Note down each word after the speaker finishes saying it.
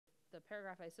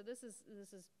paragraph A. So this is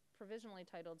provisionally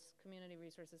titled Community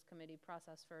Resources Committee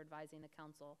Process for Advising the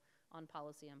Council on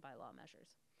Policy and Bylaw Measures.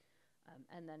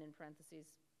 And then in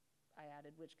parentheses, I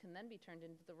added, which can then be turned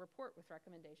into the report with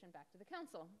recommendation back to the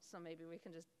council. So maybe we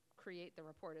can just create the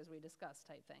report as we discuss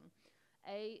type thing.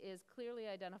 A is clearly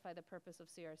identify the purpose of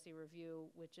CRC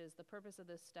review, which is the purpose of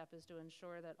this step is to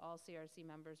ensure that all CRC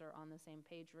members are on the same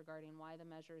page regarding why the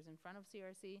measure is in front of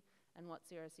CRC and what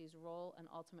CRC's role and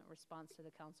ultimate response to the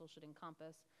council should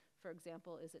encompass. For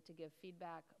example, is it to give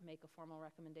feedback, make a formal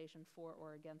recommendation for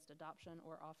or against adoption,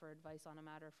 or offer advice on a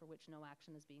matter for which no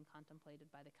action is being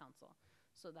contemplated by the council?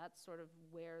 So that's sort of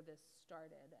where this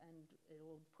started, and it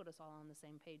will put us all on the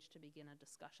same page to begin a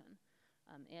discussion.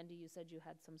 Andy, you said you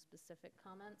had some specific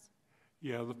comments?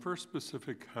 Yeah, the first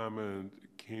specific comment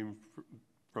came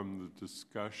from the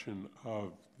discussion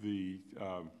of the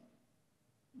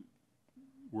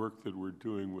work that we're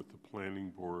doing with the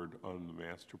planning board on the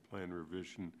master plan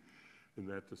revision in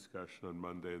that discussion on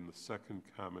Monday. And the second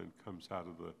comment comes out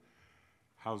of the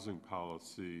housing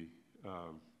policy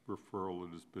referral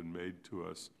that has been made to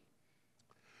us.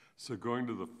 So going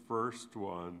to the first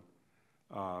one,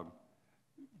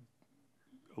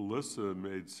 Alyssa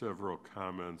made several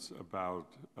comments about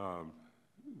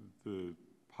the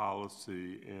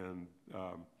policy and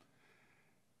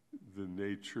the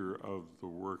nature of the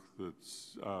work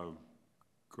that's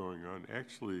going on.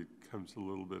 Actually, it comes a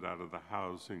little bit out of the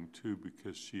housing too,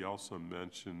 because she also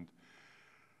mentioned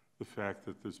the fact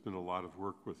that there's been a lot of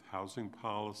work with housing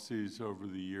policies over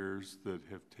the years that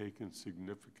have taken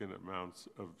significant amounts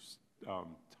of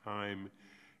time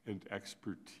and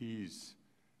expertise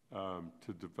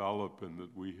to develop, and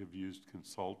that we have used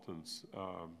consultants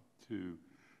to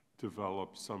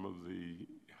develop some of the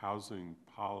housing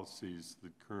policies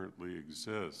that currently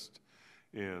exist.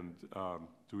 And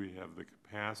do we have the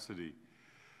capacity?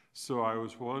 So I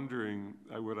was wondering,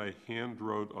 what I hand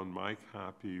wrote on my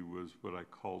copy was what I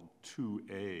called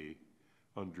 2A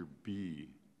under B,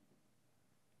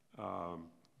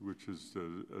 which is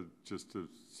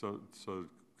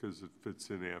because it fits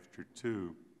in after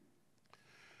 2.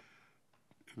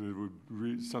 And it would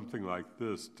read something like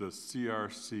this: does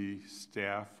CRC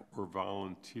staff or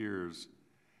volunteers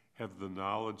have the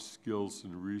knowledge, skills,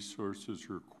 and resources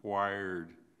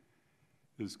required?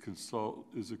 Is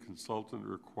a consultant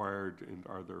required, and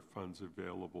are there funds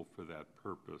available for that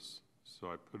purpose? So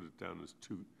I put it down as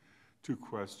two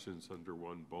questions under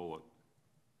one bullet.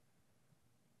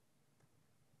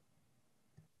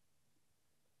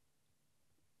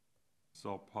 So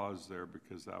I'll pause there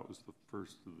because that was the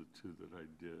first of the 2 that I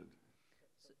did.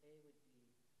 So A would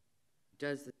be,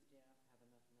 does the staff have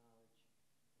enough knowledge?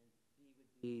 And B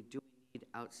would be, do we need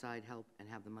outside help and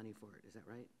have the money for it? Is that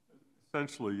right?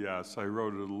 Essentially, yes. I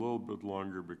wrote it a little bit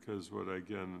longer because what I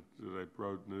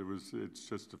wrote, and it's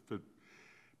just a fit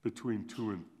between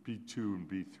B2 and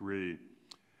B3.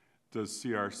 Does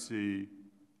CRC,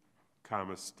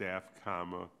 staff,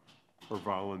 or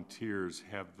volunteers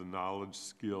have the knowledge,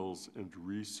 skills, and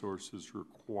resources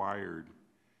required?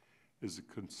 Is a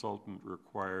consultant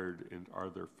required, and are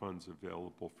there funds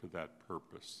available for that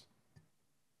purpose?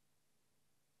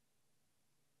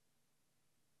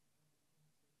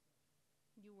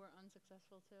 You were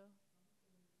unsuccessful too?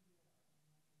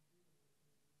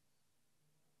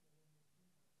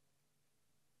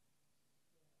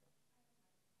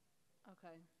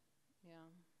 Okay, yeah.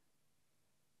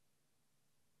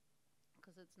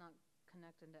 Because it's not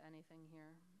connected to anything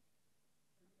here.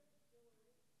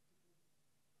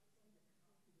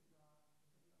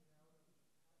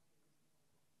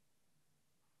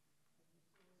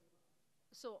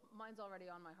 So mine's already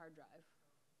on my hard drive.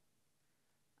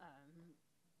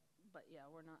 But yeah,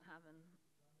 we're not having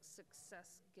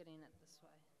success getting it this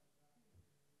way.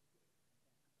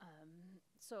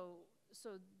 So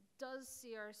does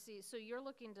CRC, so you're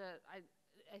looking to,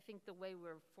 I think the way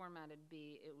we're formatted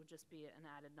B, it would just be an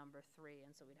added number 3,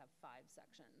 and so we'd have 5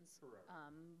 sections. Correct.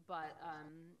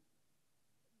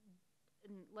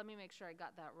 Let me make sure I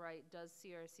got that right. Does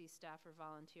CRC staff or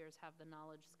volunteers have the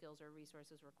knowledge, skills, or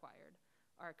resources required?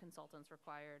 Are consultants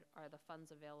required? Are the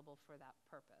funds available for that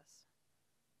purpose?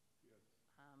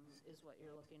 Is what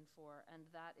you're looking for. And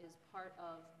that is part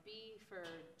of B, for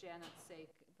Janet's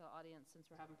sake, the audience, since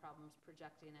we're having problems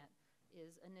projecting it,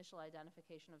 is initial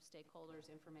identification of stakeholders,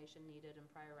 information needed, and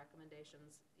prior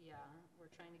recommendations. Yeah,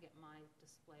 we're trying to get my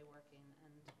display working,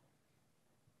 and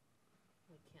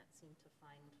we can't seem to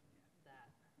find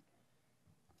that.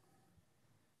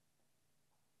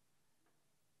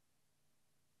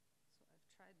 So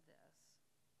I've tried this,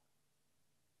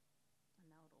 and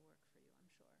now it'll work for you, I'm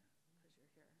sure, because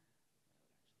you're here.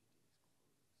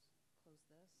 Close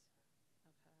this.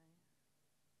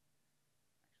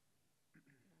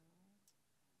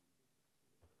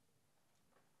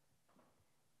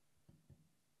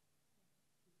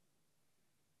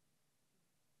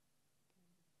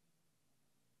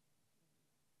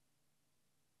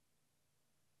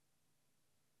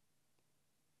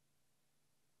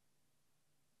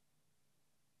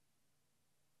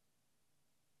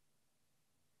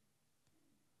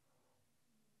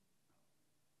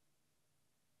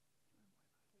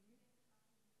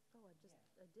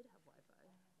 I did have Wi-Fi.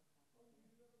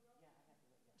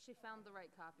 She found the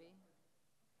right copy.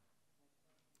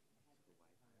 So the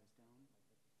Wi-Fi was down?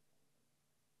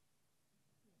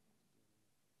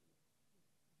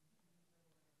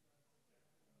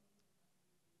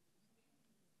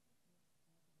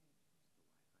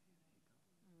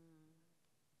 Mm.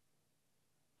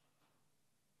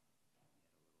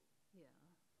 Yeah.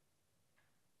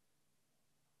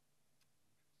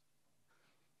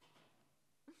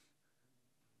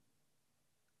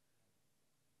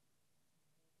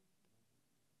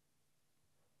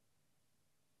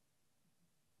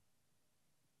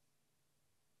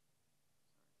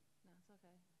 No, it's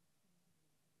okay.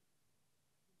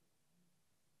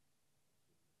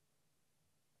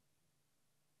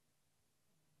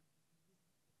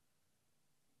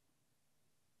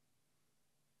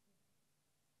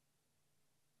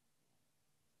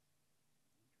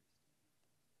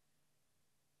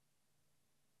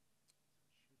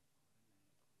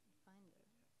 Find it.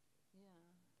 Yeah.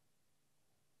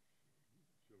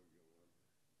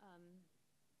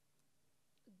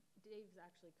 Dave's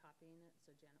actually copying it,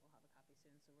 so Janet will have a copy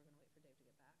soon, so we're gonna wait for Dave to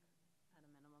get back at a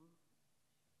minimum.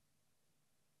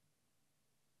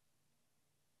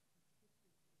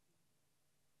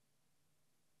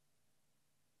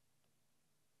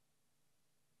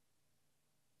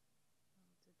 Oh,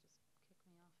 it did just kick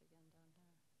me off again down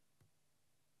here.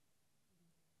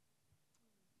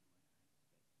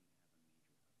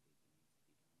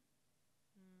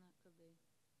 That could be.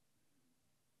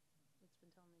 It's been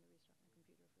telling me to restart my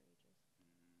computer for ages.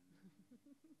 And that's it,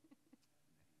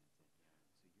 yeah.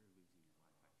 So you're losing your Wi-Fi.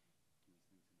 Can we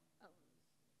send someone else? Oh,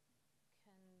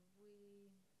 can we,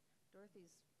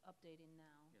 Dorothy's updating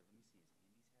now. Yeah, let me see. Is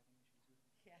Andy's having issues with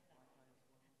Yeah. Wi-Fi as well?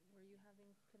 Were you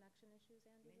having connection issues,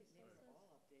 Andy? Maybe with they're Sources? all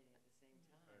updating at the same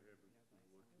time. I haven't you know, been by looking some-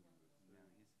 this No,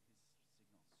 thing. his signal's strong.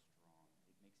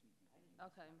 It makes me think that he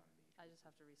Okay, must have a major. I just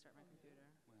have to restart my computer.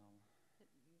 Well,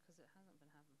 Because it hasn't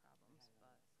been having problems,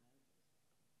 but. so they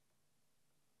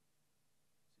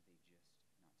just, not too long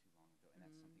ago, and that's something that we're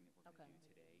Okay. gonna do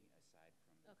today, aside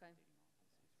from the Okay. updating Office, is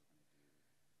we're gonna do some other updates. They're being released a big package Okay. that affected this exact same thing.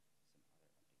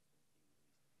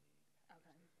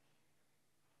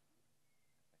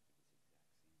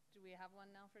 Do we have one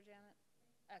now for Janet?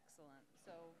 Excellent.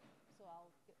 So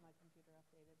I'll get my computer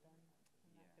updated then,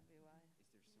 and that Yeah. could be why. Is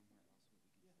there somewhere else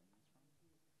where we can send this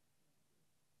from?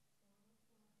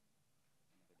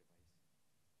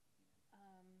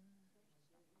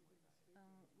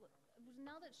 Another device? Look,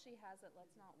 now that she has it,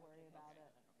 let's not worry about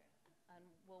it, and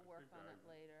we'll work on it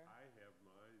later. I have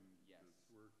mine Yes. that's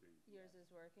working. Yours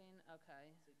is working? Okay.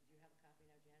 So do you have a copy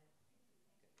now, Janet?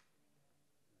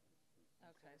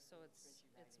 Okay, so it's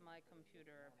my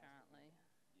computer apparently,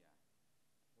 Yeah.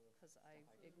 because I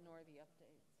ignore the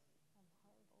updates. I'm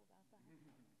horrible about that.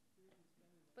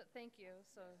 But thank you,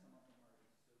 so.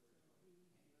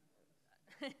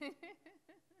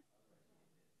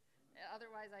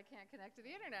 Otherwise, I can't connect to the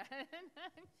internet.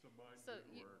 So mine So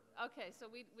did you- work, Okay, so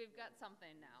we've got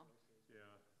something now.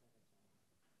 yeah.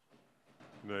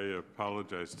 And I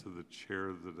apologize to the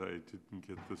chair that I didn't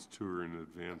get this to her in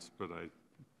advance, but I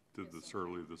did this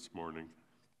early this morning.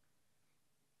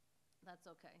 That's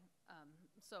okay.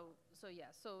 So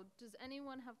yeah, so does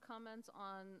anyone have comments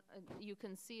on, you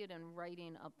can see it in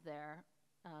writing up there,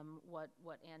 what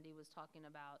Andy was talking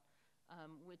about,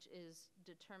 which is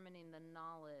determining the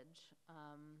knowledge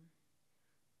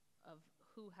of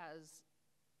who has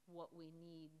what we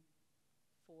need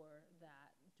for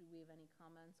that. Do we have any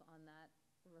comments on that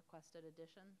requested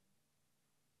addition?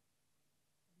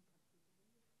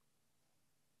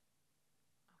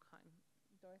 Okay.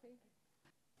 Dorothy?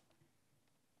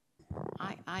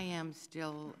 I am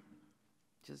still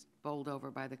just bowled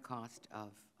over by the cost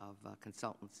of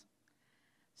consultants.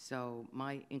 So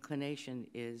my inclination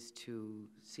is to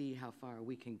see how far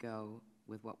we can go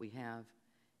with what we have,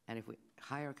 and if we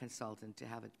hire a consultant, to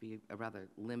have it be a rather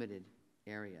limited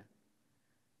area.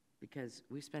 Because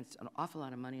we spent an awful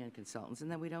lot of money on consultants, and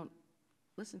then we don't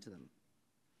listen to them.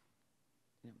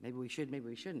 You know, maybe we should, maybe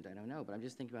we shouldn't, I don't know, but I'm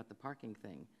just thinking about the parking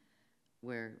thing,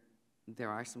 where there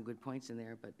are some good points in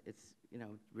there, but it's, you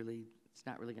know, really, it's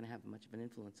not really going to have much of an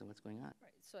influence on what's going on.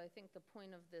 Right, so I think the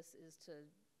point of this is to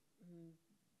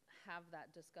have that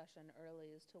discussion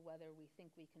early as to whether we think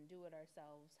we can do it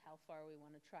ourselves, how far we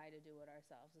want to try to do it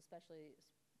ourselves, especially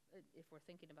if we're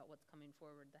thinking about what's coming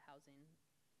forward, the housing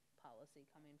policy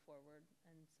coming forward,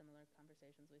 and similar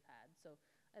conversations we've had. So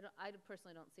I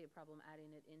personally don't see a problem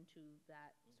adding it into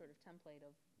that sort of template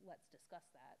of let's discuss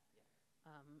that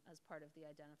as part of the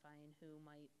identifying who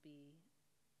might be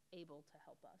able to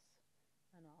help us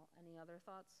and all. Any other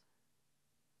thoughts?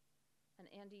 And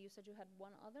Andy, you said you had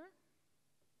one other?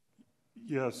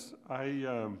 Yes,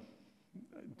 I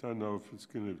don't know if it's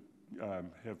going to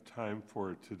have time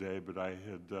for it today, but I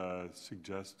had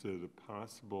suggested a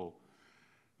possible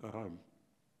um,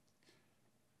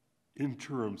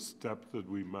 interim step that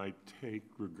we might take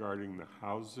regarding the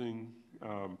housing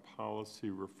policy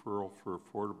referral for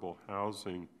affordable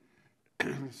housing.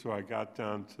 So I got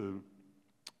down to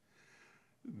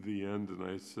the end and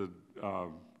I said,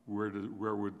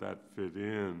 where would that fit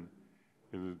in?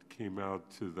 And it came out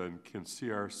to then, can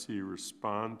CRC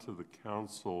respond to the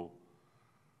council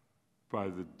by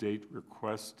the date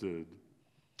requested?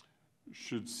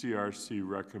 Should CRC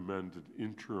recommend an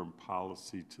interim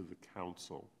policy to the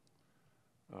council?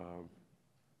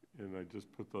 And I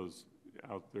just put those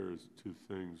out there as two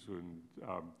things. And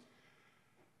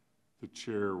the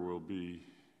chair will be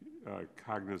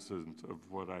cognizant of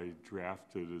what I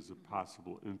drafted as a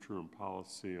possible interim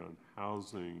policy on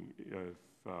housing if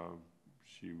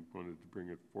she wanted to bring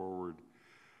it forward,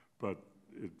 but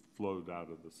it flowed out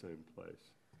of the same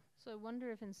place. So I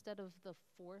wonder if instead of the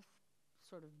fourth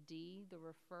sort of D, the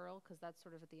referral, because that's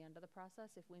sort of at the end of the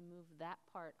process, if we move that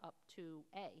part up to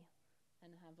A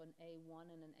and have an A1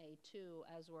 and an A2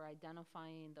 as we're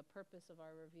identifying the purpose of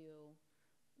our review,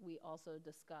 we also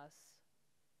discuss,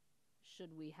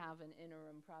 should we have an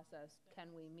interim process?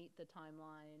 Can we meet the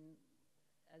timeline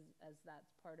as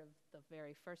that's part of the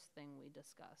very first thing we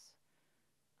discuss?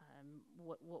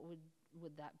 What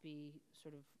would that be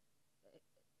sort of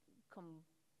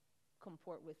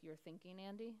comport with your thinking,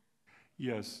 Andy?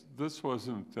 Yes, this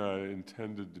wasn't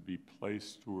intended to be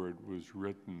placed where it was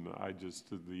written. I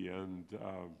just, at the end,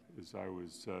 as I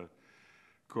was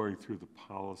going through the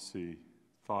policy,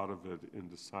 thought of it and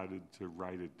decided to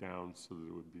write it down so that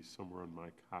it would be somewhere on my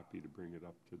copy to bring it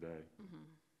up today. Mm-hmm.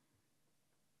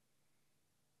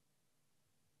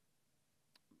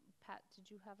 Pat, did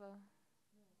you have a?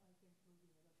 No, I think moving it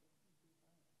up would be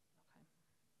fine. Okay.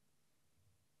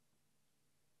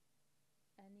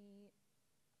 Any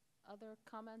other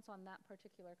comments on that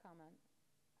particular comment?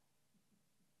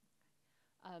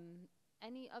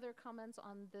 Any other comments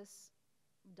on this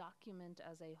document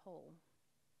as a whole?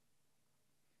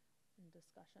 In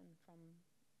discussion from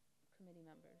committee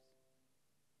members.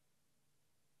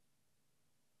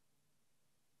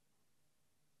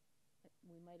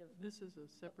 We might have. This is a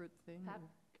separate thing. Pat?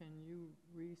 Can you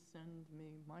resend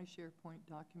me my SharePoint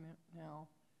document now?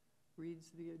 Reads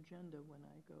the agenda when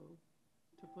I go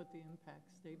to put the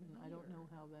impact statement. I don't know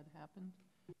how that happened.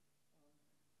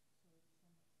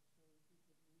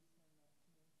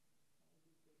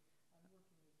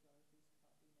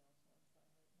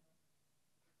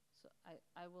 So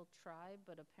I will try,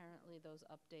 but apparently those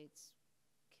updates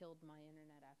killed my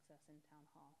internet access in town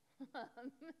hall.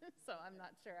 So I'm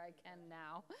not sure I can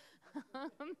now.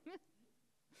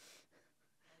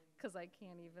 Because I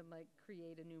can't even like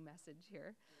create a new message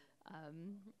here.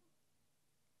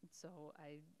 So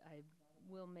I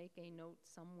will make a note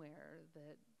somewhere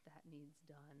that needs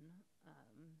done.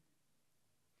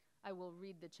 I will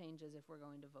read the changes if we're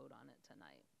going to vote on it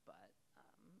tonight, but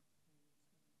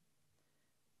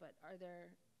are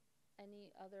there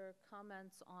any other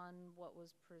comments on what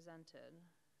was presented?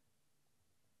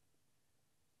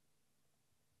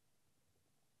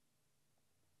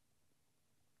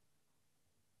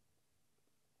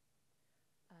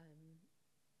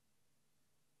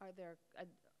 Are there,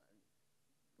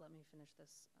 let me finish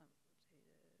this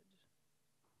updated.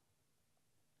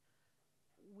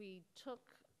 We took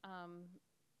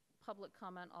public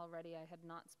comment already. I had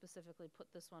not specifically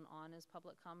put this one on as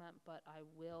public comment, but I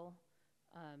will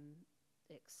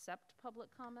accept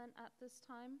public comment at this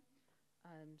time.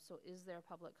 So is there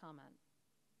public comment?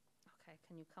 Okay,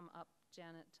 can you come up,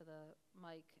 Janet, to the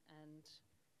mic and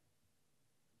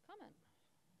comment?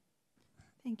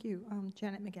 Thank you,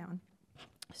 Janet McGowan.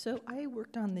 So I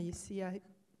worked on the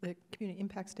the Community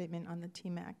Impact Statement on the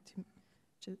TMAC.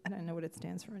 I don't know what it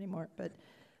stands for anymore, but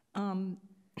and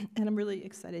I'm really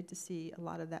excited to see a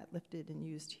lot of that lifted and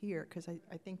used here, because I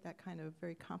think that kind of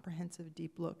very comprehensive,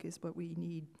 deep look is what we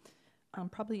need,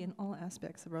 probably in all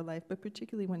aspects of our life, but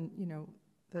particularly when, you know,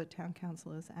 the town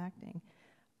council is acting.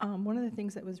 One of the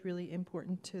things that was really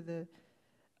important to the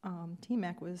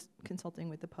TMAC was consulting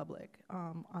with the public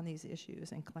on these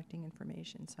issues and collecting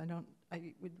information. So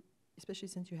I would, especially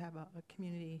since you have a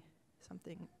community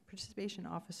participation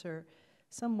officer,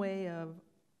 some way of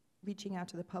reaching out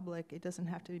to the public. It doesn't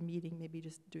have to be meeting, maybe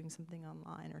just doing something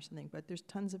online or something, but there's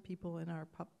tons of people in our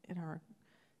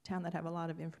town that have a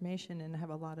lot of information and have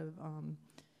a lot of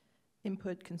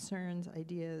input, concerns,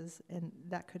 ideas, and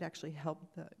that could actually help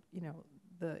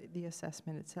the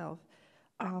assessment itself.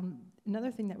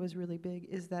 Another thing that was really big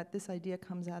is that this idea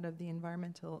comes out of the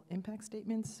environmental impact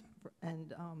statements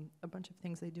and a bunch of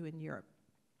things they do in Europe.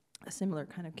 A similar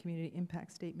kind of community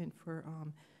impact statement for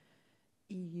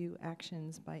EU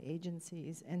actions by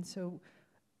agencies. And so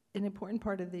an important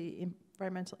part of the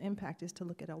environmental impact is to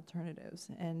look at alternatives.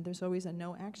 And there's always a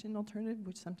no action alternative,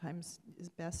 which sometimes is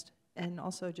best. And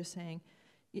also just saying,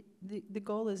 the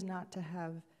goal is not to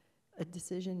have a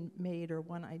decision made or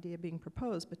one idea being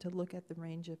proposed, but to look at the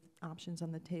range of options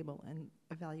on the table and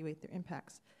evaluate their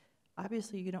impacts.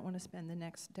 Obviously, you don't want to spend the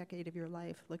next decade of your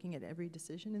life looking at every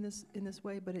decision in this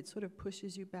way, but it sort of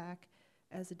pushes you back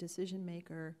as a decision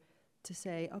maker to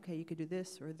say, okay, you could do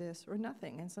this or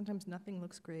nothing. And sometimes nothing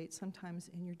looks great. Sometimes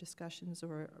in your discussions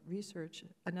or research,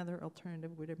 another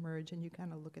alternative would emerge, and you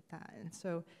kind of look at that. And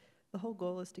so the whole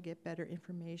goal is to get better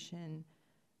information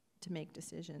to make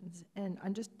decisions. And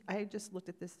I just looked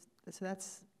at this, so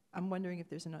I'm wondering if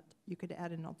you could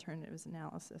add an alternatives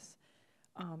analysis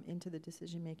into the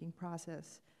decision-making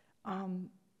process, or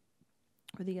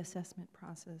the assessment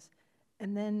process.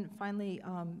 And then finally,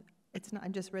 I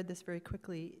just read this very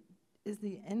quickly. Is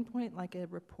the endpoint like a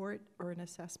report or an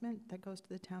assessment that goes to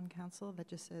the town council that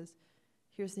just says,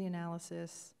 here's the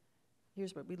analysis,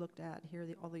 here's what we looked at, here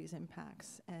are all these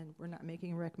impacts, and we're not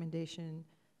making a recommendation,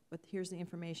 but here's the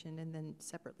information, and then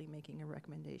separately making a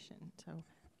recommendation? So,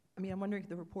 I mean, I'm wondering if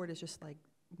the report is just like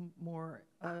more,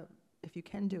 if you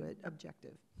can do it,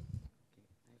 objective. Okay,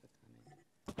 I have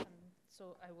a comment.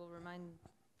 So I will remind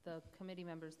the committee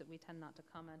members that we tend not to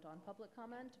comment on public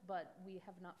comment, but we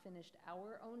have not finished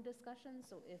our own discussion,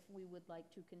 so if we would like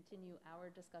to continue our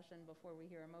discussion before we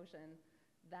hear a motion,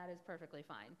 that is perfectly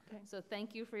fine. Okay. So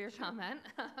thank you for your comment.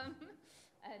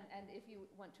 And if you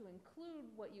want to include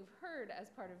what you've heard as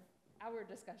part of our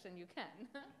discussion, you can.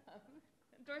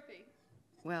 Dorothy.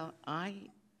 Well, I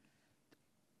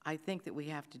think that we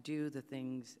have to do the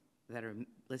things that are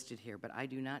listed here, but I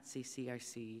do not see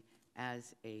CRC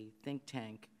as a think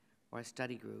tank or a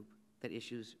study group that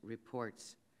issues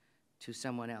reports to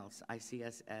someone else. I see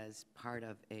us as part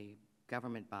of a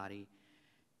government body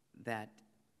that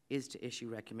is to issue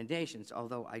recommendations,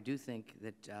 although I do think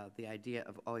that the idea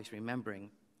of always remembering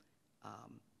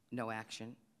no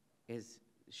action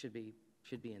should be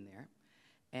in there.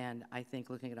 And I think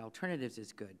looking at alternatives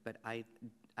is good, but I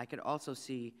could also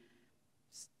see,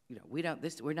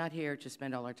 we're not here to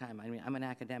spend all our time. I mean, I'm an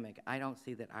academic. I don't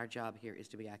see that our job here is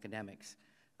to be academics,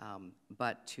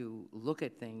 but to look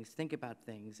at things, think about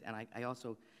things, and I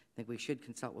also think we should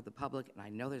consult with the public, and I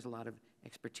know there's a lot of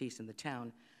expertise in the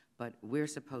town, but we're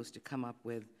supposed to come up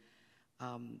with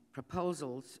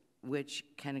proposals which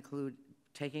can include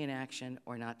taking an action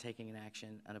or not taking an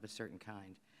action of a certain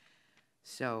kind.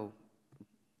 So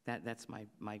that's my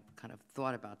kind of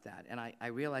thought about that. And I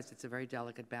realize it's a very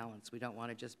delicate balance. We don't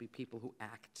want to just be people who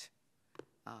act.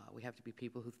 We have to be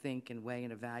people who think and weigh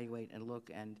and evaluate and look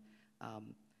and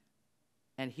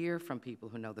hear from people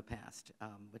who know the past,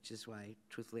 which is why,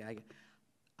 truthfully,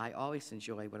 I always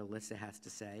enjoy what Alyssa has to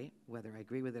say, whether I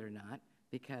agree with it or not,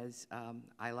 because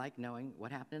I like knowing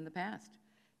what happened in the past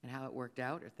and how it worked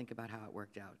out, or think about how it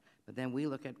worked out. But then we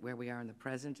look at where we are in the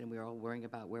present, and we're all worrying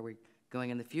about where we're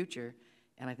going in the future,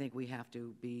 and I think we have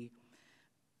to be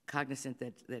cognizant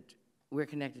that we're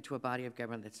connected to a body of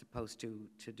government that's supposed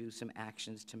to do some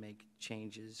actions to make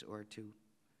changes or to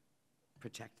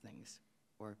protect things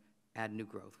or add new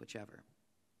growth, whichever.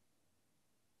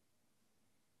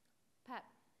 Pat.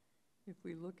 If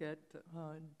we look at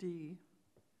D,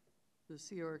 the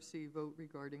CRC vote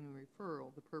regarding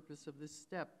referral, the purpose of this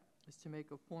step is to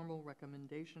make a formal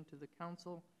recommendation to the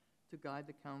council to guide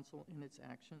the council in its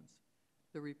actions.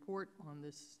 The report on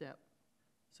this step.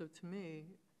 So to me,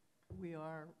 we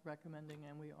are recommending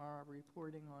and we are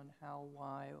reporting on how,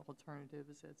 why,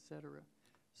 alternatives, et cetera.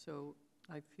 So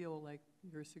I feel like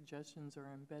your suggestions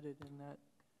are embedded in that,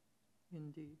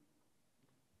 in D.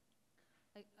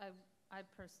 I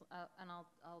personally, and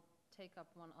I'll take up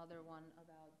one other one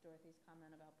about Dorothy's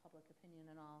comment about public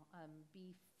opinion and all.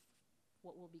 B,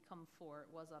 what will become 4,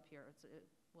 it was up here, it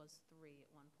was 3 at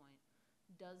one point.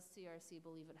 Does CRC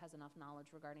believe it has enough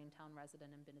knowledge regarding town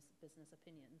resident and business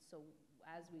opinions? So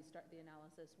as we start the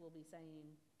analysis, we'll be saying,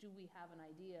 do we have an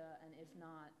idea? And if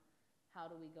not,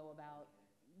 how do we go about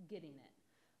getting it?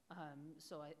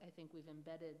 So I think we've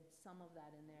embedded some of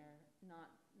that in there,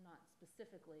 not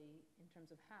specifically in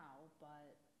terms of how,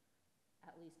 but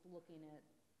at least looking at,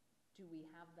 do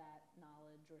we have that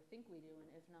knowledge or think we do?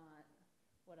 And if not,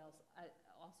 what else?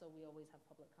 Also, we always have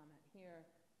public comment here.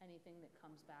 Anything that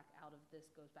comes back out of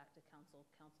this goes back to council.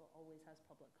 Council always has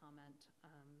public comment.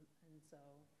 And so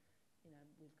you know,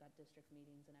 we've got district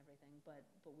meetings and everything, but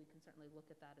we can certainly look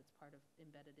at that as part of,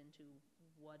 embedded into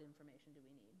what information do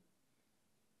we need.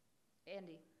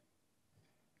 Andy?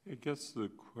 I guess the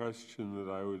question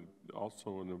that I would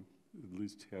also want to at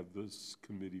least have this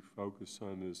committee focus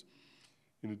on is,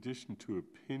 in addition to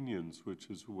opinions,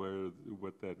 which is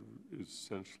what that is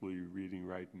essentially reading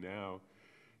right now,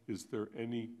 is there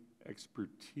any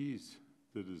expertise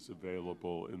that is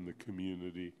available in the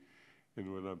community?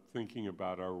 And when I'm thinking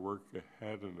about our work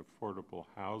ahead in affordable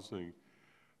housing,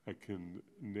 I can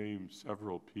name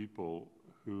several people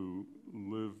who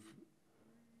live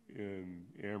in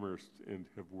Amherst and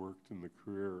have worked in the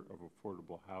career of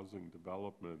affordable housing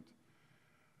development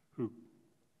who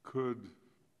could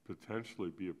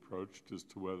potentially be approached as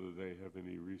to whether they have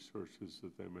any resources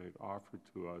that they might offer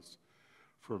to us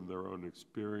from their own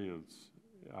experience,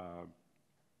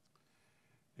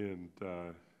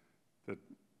 that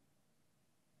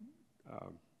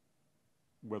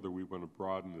whether we want to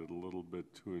broaden it a little bit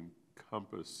to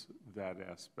encompass that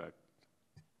aspect.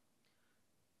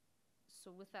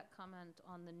 So with that comment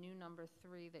on the new number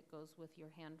 3 that goes with your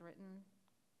handwritten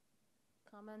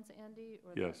comments, Andy?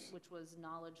 Or yes. Which was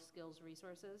knowledge, skills,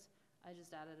 resources. I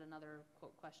just added another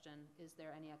quote question. Is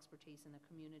there any expertise in the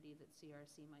community that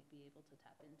CRC might be able to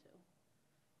tap into?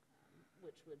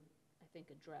 Which would, I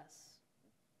think, address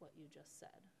what you just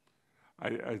said.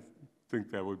 I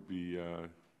think that would be a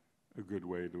good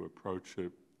way to approach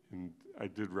it. And I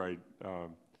did write, at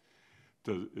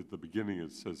the beginning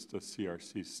it says, does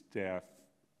CRC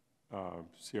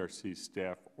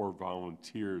staff or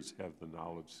volunteers have the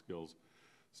knowledge, skills?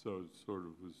 So it sort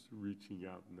of was reaching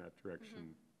out in that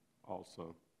direction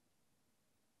also.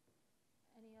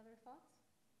 Any other thoughts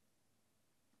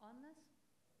on this?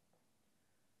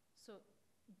 So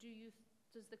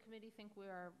does the committee think we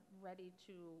are ready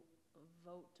to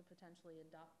vote to potentially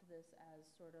adopt this as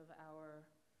sort of our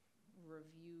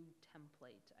review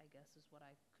template, I guess is what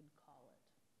I could call it?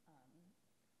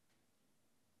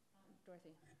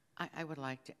 Dorothy? I would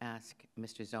like to ask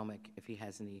Mr. Zomick if he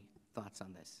has any thoughts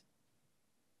on this.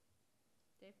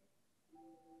 Dave?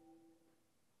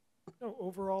 No,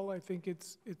 overall, I think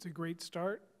it's a great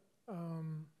start.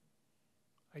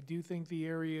 I do think the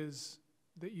areas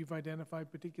that you've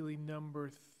identified, particularly number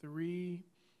 3,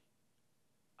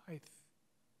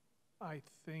 I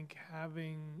think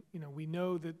having, we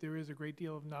know that there is a great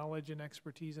deal of knowledge and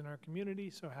expertise in our community,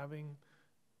 so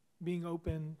being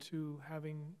open to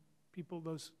having people,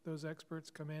 those experts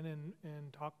come in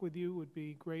and talk with you would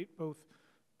be great, both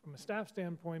from a staff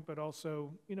standpoint, but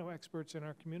also, experts in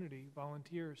our community,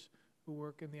 volunteers who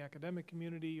work in the academic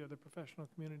community or the professional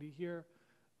community here.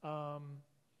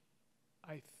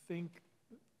 I think,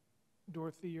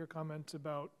 Dorothy, your comments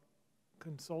about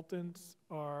consultants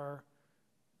are,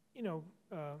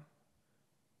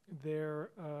 they're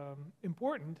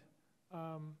important.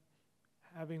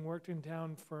 Having worked in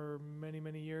town for many,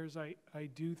 many years, I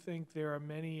do think there are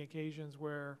many occasions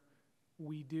where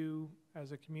we do,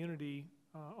 as a community,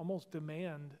 almost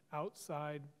demand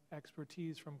outside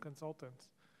expertise from consultants.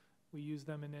 We use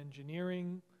them in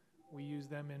engineering, we use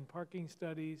them in parking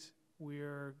studies.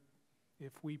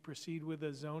 If we proceed with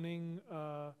a zoning,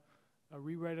 a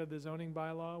rewrite of the zoning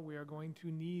bylaw, we are going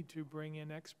to need to bring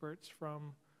in experts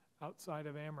from outside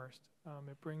of Amherst.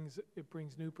 It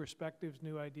brings new perspectives,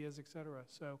 new ideas, et cetera.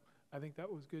 So I think that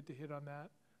was good to hit on that.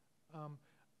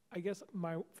 I guess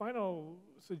my final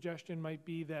suggestion might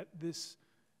be that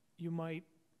you might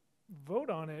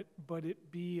vote on it, but it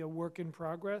be a work in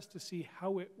progress to see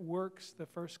how it works the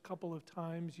first couple of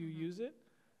times you use it,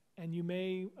 and you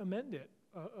may amend it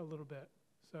a little bit.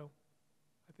 So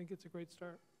I think it's a great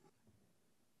start.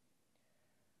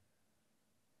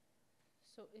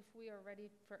 So if we are ready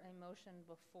for a motion,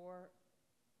 before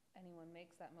anyone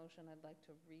makes that motion, I'd like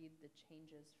to read the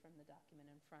changes from the document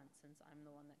in front, since I'm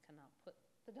the one that cannot put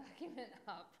the document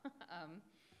up.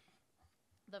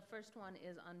 The first one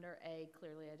is under A,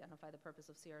 clearly identify the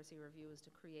purpose of CRC review is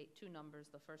to create 2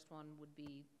 numbers. The first one would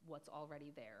be what's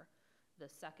already there. The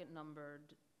second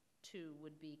numbered 2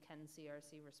 would be, can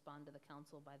CRC respond to the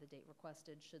council by the date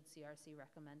requested? Should CRC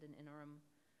recommend an interim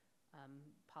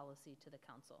policy to the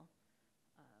council?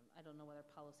 I don't know whether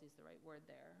policy is the right word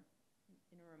there.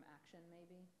 Interim action,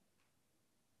 maybe?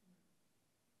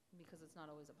 Because it's not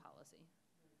always a policy.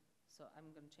 So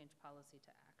I'm going to change policy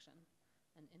to action,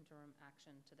 an interim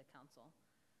action to the council.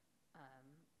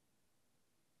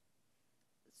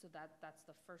 So that's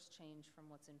the first change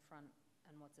from what's in front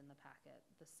and what's in the packet.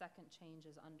 The second change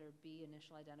is under B,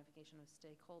 initial identification of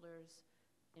stakeholders,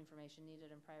 information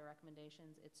needed and prior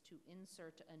recommendations. It's to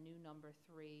insert a new number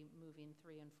 3, moving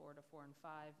 3 and 4 to 4 and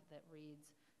 5, that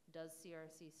reads, Does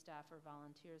CRC staff or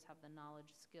volunteers have the knowledge,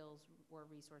 skills, or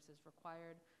resources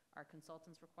required? Are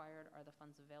consultants required? Are the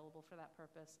funds available for that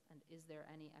purpose? And is there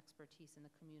any expertise in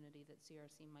the community that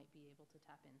CRC might be able to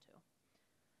tap into?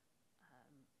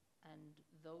 And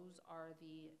those are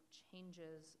the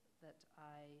changes that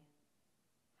I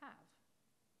have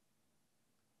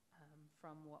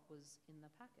from what was in the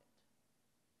packet.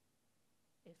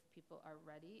 If people are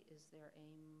ready, is there a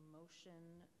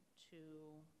motion to,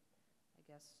 I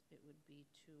guess it would be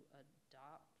to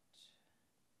adopt?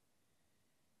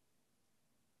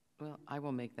 Well, I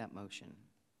will make that motion.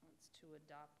 It's to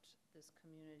adopt this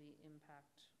community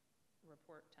impact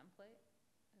report template.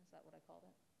 Is that what I called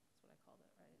it? That's what I called it,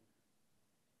 right?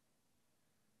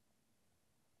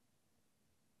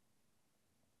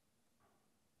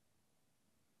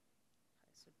 Okay,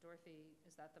 so Dorothy,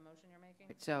 is that the motion you're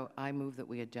making? So I move that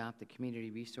we adopt the Community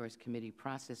Resource Committee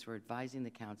process for advising the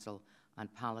council on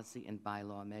policy and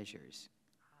bylaw measures.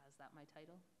 Is that my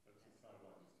title?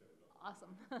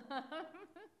 Awesome.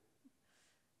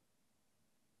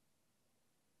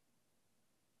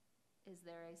 Is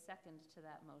there a second to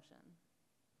that motion?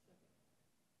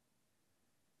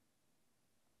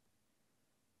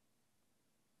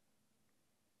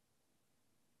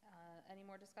 Any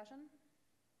more discussion?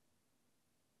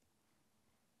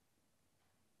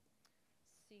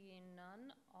 Seeing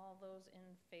none, all those in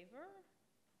favor,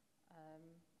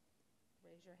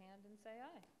 raise your hand and say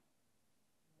aye.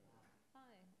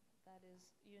 Aye. That is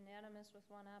unanimous with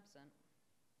one absent.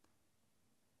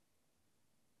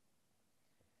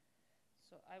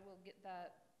 So I will get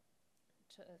that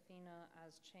to Athena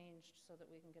as changed so that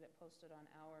we can get it posted on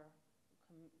our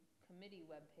committee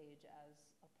webpage as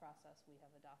a process we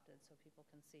have adopted so people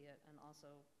can see it, and also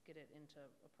get it into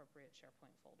appropriate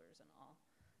SharePoint folders and all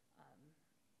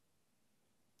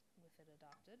with it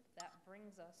adopted. That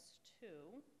brings us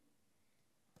to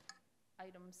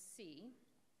item C,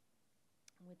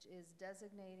 which is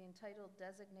titled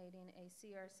Designating a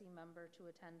CRC member to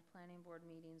attend planning board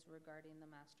meetings regarding the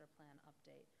master plan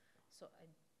update. So let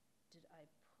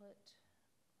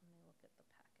me look at the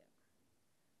packet.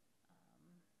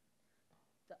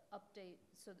 The update,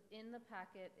 so in the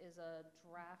packet is a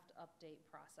draft update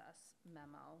process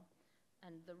memo.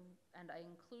 And I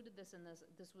included this in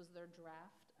this was their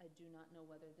draft. I do not know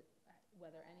whether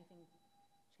anything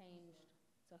changed,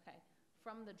 it's okay,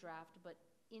 from the draft, but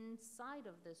inside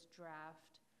of this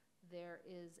draft, there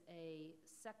is a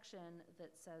section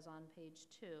that says on page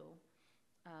 2,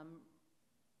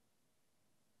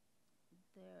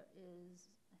 there is,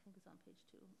 I think it's on page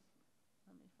 2,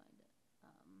 let me find it.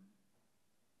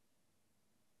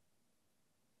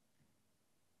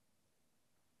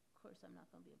 Of course, I'm not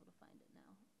going to be able to find it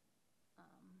now.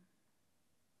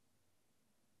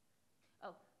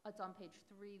 It's on page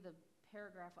 3, the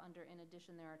paragraph under, in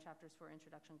addition, there are chapters for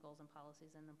introduction, goals and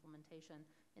policies, and implementation.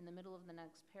 In the middle of the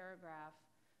next paragraph,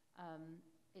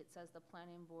 it says the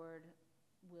planning board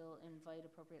will invite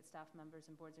appropriate staff members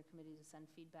and boards or committees to send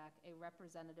feedback. A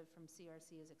representative from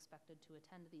CRC is expected to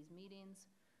attend these meetings.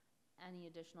 Any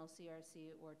additional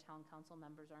CRC or town council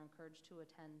members are encouraged to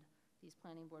attend these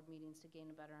planning board meetings to gain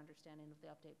a better understanding of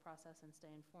the update process and stay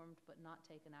informed, but not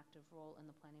take an active role in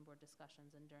the planning board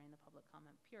discussions and during the public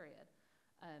comment period.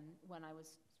 When I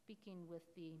was speaking with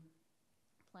the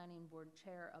planning board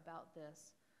chair about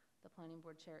this, the planning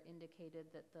board chair indicated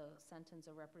that the sentence,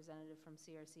 a representative from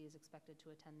CRC is expected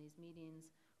to attend these meetings,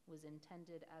 was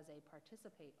intended as a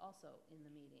participate also in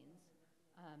the meetings,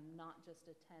 not just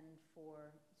attend for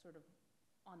sort of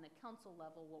on the council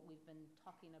level what we've been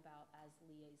talking about as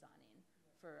liaisoning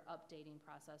for updating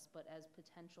process, but as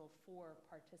potential for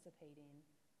participating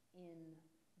in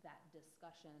that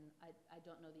discussion. I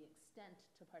don't know the extent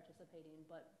to participating,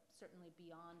 but certainly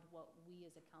beyond what we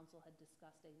as a council had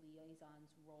discussed a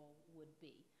liaison's role would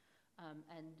be.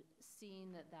 And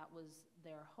seeing that that was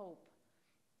their hope,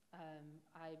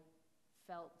 I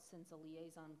felt since a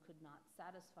liaison could not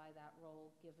satisfy that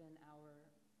role given our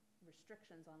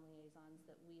restrictions on liaisons,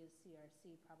 that we as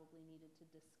CRC probably needed to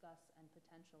discuss and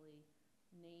potentially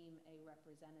name a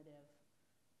representative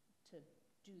to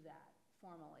do that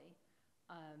formally.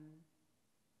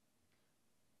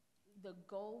 The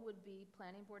goal would be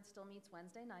planning board still meets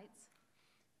Wednesday nights.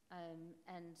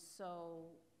 And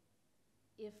so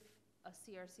if a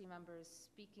CRC member is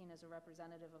speaking as a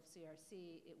representative of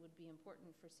CRC, it would be important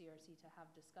for CRC to have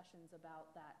discussions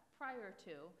about that prior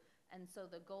to. And so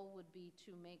the goal would be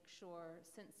to make sure,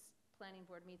 since planning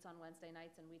board meets on Wednesday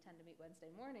nights and we tend to meet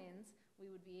Wednesday mornings,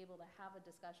 we would be able to have a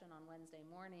discussion on Wednesday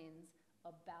mornings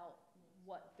about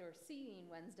what they're seeing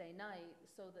Wednesday night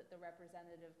so that the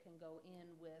representative can go in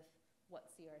with what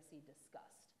CRC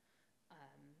discussed.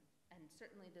 and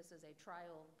certainly this is a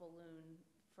trial balloon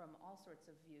from all sorts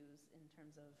of views in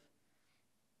terms of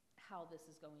how this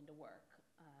is going to work.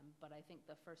 But I think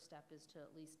the first step is to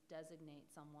at least designate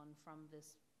someone from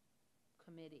this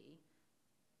committee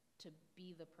to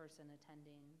be the person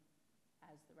attending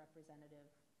as the representative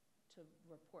to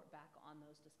report back on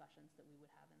those discussions that we would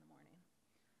have in the morning.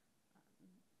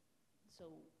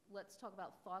 So let's talk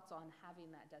about thoughts on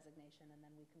having that designation, and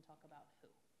then we can talk about who.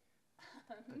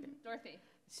 Dorothy.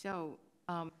 So,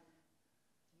 to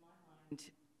my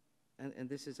mind, and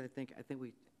this is, I think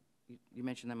you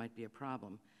mentioned that might be a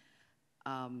problem.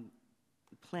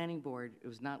 Planning board, it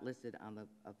was not listed on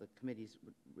of the committees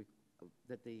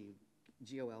that the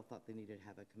GOL thought they needed to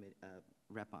have a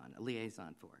rep on, a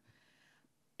liaison for.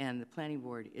 And the planning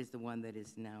board is the one that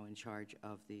is now in charge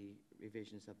of the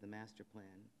revisions of the master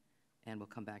plan and will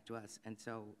come back to us. And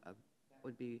so that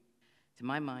would be, to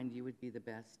my mind, you would be the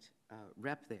best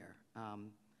rep there.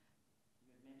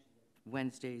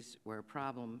 Wednesdays were a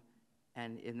problem,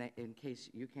 and in case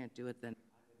you can't do it, then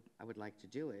I would like to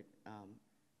do it.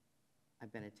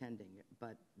 I've been attending,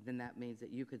 but then that means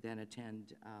that you could then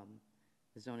attend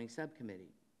the zoning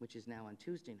subcommittee, which is now on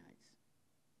Tuesday nights.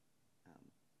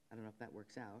 I don't know if that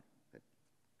works out, but.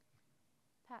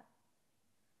 Pat.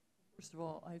 First of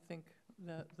all, I think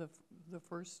that the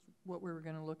first, what we were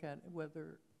going to look at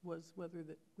whether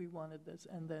that we wanted this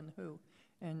and then who.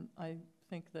 And I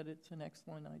think that it's an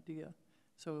excellent idea.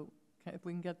 So if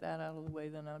we can get that out of the way,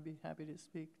 then I'd be happy to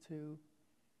speak to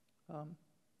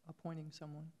appointing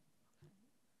someone.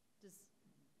 Does,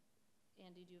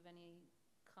 Andy, do you have any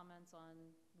comments on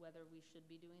whether we should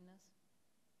be doing this?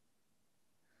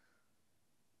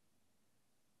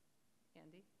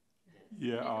 Andy?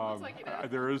 Yeah, Looks like he does.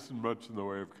 there isn't much in the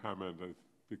way of comment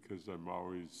because I'm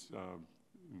always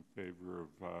in favor of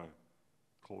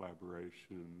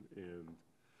collaboration and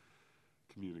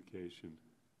communication,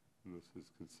 and this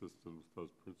is consistent with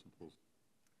those principles.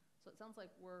 So it sounds like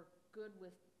we're good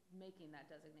with making that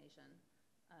designation.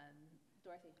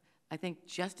 Dorothy? I think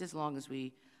just as long as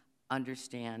we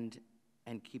understand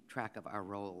and keep track of our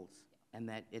roles, and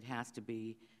that it has to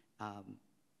be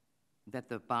that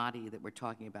the body that we're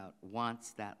talking about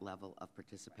wants that level of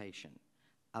participation.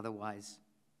 Otherwise,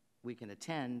 we can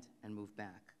attend and move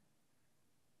back.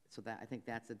 So that, I think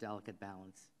that's a delicate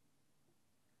balance.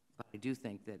 But I do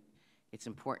think that it's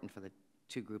important for the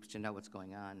two groups to know what's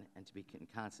going on and to be in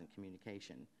constant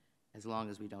communication, as long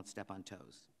as we don't step on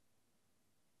toes.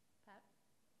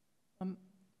 Pat?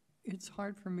 It's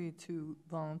hard for me to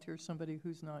volunteer somebody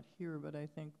who's not here, but I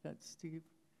think that Steve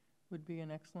would be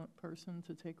an excellent person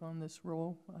to take on this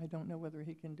role. I don't know whether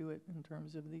he can do it in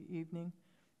terms of the evening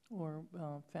or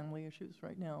family issues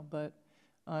right now, but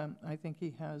I think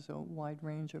he has a wide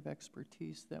range of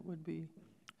expertise that would be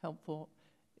helpful.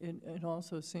 It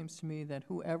also seems to me that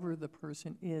whoever the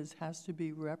person is has to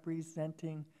be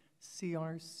representing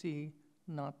CRC,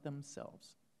 not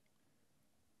themselves.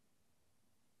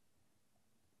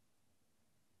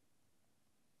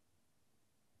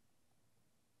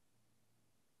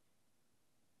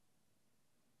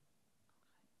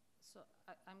 So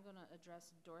I'm going to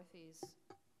address Dorothy's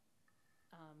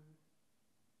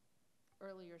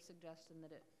earlier suggestion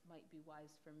that it might be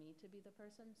wise for me to be the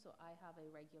person. So I have a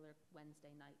regular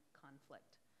Wednesday night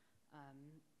conflict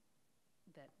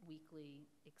that weekly,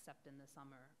 except in the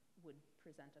summer, would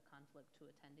present a conflict to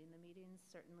attending the meetings.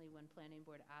 Certainly when planning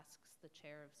board asks the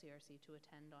chair of CRC to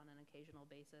attend on an occasional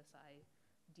basis, I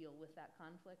deal with that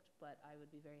conflict, but I would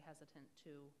be very hesitant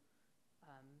to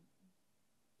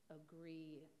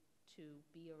agree to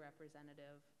be a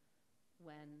representative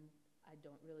when I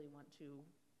don't really want to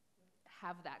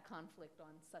have that conflict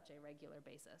on such a regular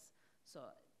basis. So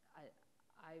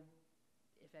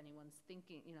if anyone's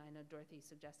thinking, I know Dorothy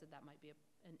suggested that might be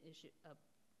an issue, a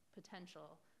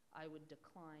potential, I would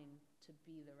decline to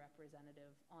be the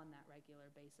representative on that regular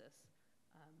basis.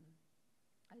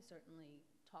 I certainly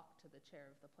talk to the chair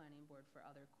of the planning board for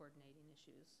other coordinating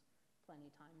issues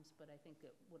plenty times, but I think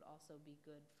it would also be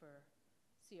good for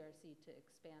CRC to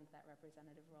expand that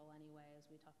representative role anyway, as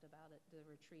we talked about at the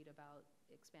retreat about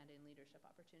expanding leadership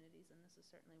opportunities, and this is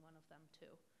certainly one of them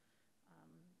too.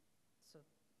 So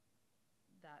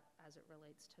that as it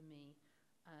relates to me.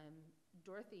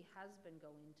 Dorothy has been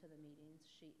going to the meetings.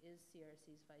 She is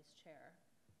CRC's vice chair.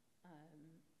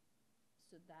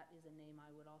 So that is a name I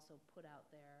would also put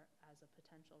out there as a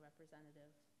potential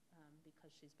representative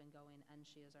because she's been going and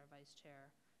she is our vice chair.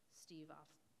 Steve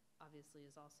obviously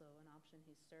is also an option.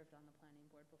 He's served on the planning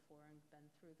board before and been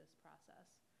through this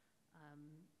process.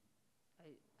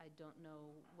 I don't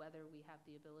know whether we have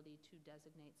the ability to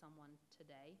designate someone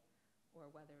today or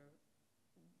whether,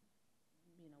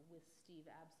 with Steve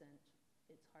absent,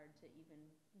 it's hard to even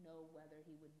know whether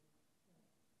he would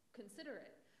consider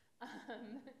it,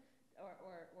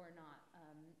 or not.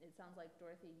 It sounds like,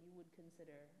 Dorothy, you would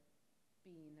consider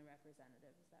being the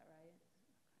representative, is that right?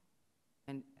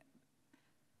 And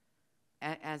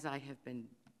as I have been,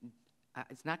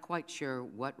 it's not quite sure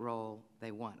what role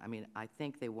they want. I mean, I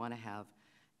think they want to have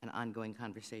an ongoing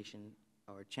conversation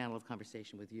or channel of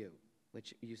conversation with you,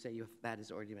 which you say that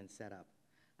has already been set up.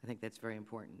 I think that's very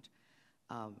important.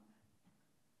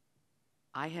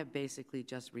 I have basically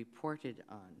just reported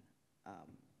on,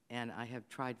 and I have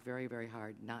tried very, very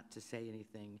hard not to say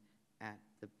anything at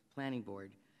the planning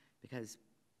board because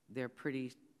they're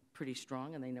pretty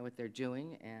strong and they know what they're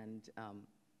doing, and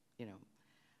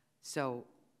so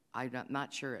I'm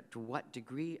not sure to what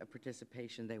degree of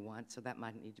participation they want, so that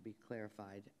might need to be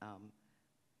clarified,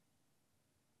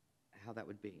 how that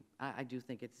would be. I do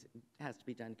think it has to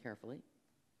be done carefully.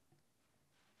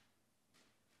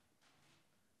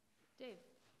 Dave?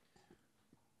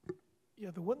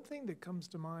 Yeah, the one thing that comes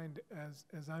to mind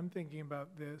as I'm thinking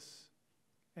about this,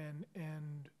 and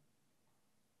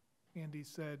Andy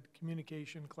said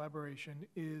communication, collaboration,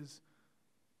 is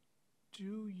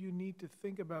do you need to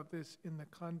think about this in the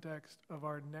context of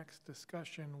our next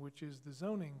discussion, which is the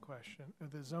zoning question, or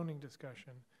the zoning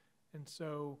discussion? And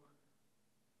so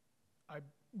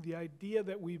the idea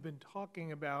that we've been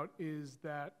talking about is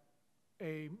that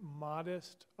a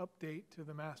modest update to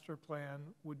the master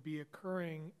plan would be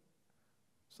occurring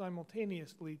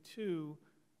simultaneously to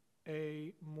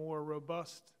a more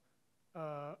robust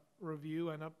review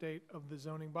and update of the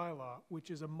zoning bylaw,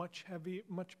 which is a much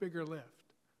bigger lift,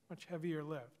 much heavier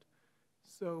lift.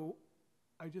 So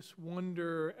I just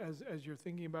wonder, as you're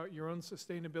thinking about your own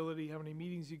sustainability, how many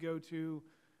meetings you go to,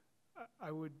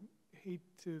 I would hate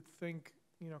to think,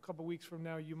 a couple weeks from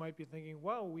now, you might be thinking,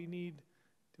 well,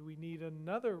 do we need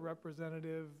another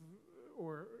representative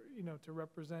or, to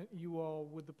represent you all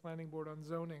with the planning board on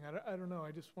zoning? I don't know.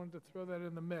 I just wanted to throw that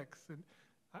in the mix. And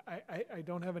I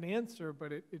don't have an answer,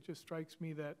 but it just strikes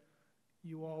me that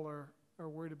you all are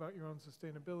worried about your own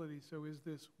sustainability. So is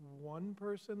this one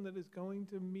person that is going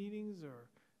to meetings, or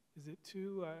is it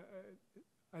two?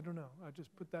 I don't know. I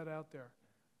just put that out there.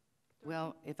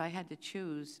 Well, if I had to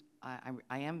choose, I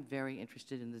am very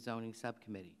interested in the zoning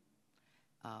subcommittee.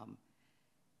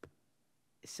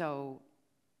 So,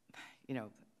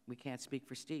 we can't speak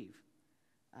for Steve.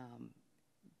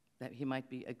 That he might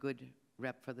be a good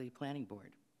rep for the planning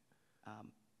board.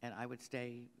 And I would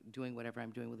stay doing whatever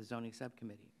I'm doing with the zoning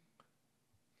subcommittee.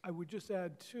 I would just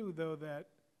add, too, though, that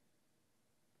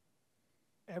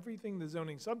everything the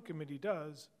zoning subcommittee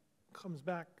does comes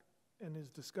back and is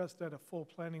discussed at a full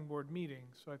planning board meeting.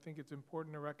 So I think it's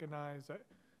important to recognize that,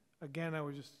 again, I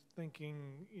was just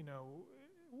thinking,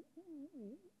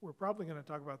 we're probably going to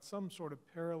talk about some sort of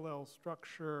parallel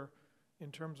structure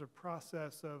in terms of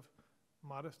process of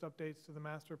modest updates to the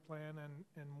master plan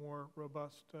and more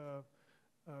robust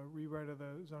rewrite of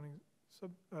the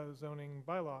zoning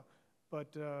bylaw.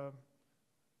 But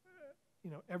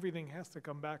everything has to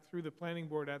come back through the planning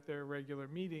board at their regular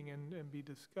meeting and be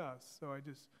discussed. So I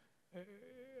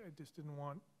just didn't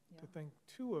want to think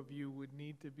two of you would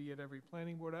need to be at every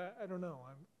planning board. I don't know.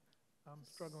 I'm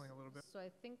struggling a little bit. So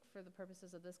I think for the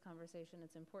purposes of this conversation,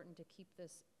 it's important to keep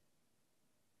this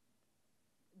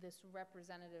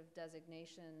representative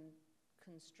designation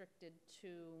constricted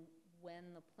to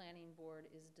when the planning board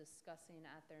is discussing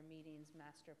at their meetings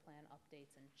master plan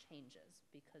updates and changes,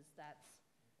 because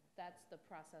that's the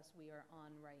process we are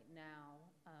on right now,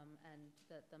 and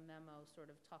that the memo sort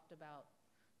of talked about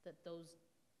that those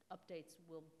updates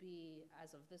will be,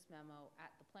 as of this memo,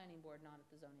 at the planning board, not at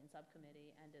the zoning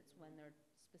subcommittee, and it's when they're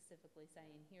specifically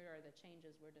saying, here are the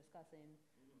changes we're discussing.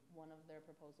 One of their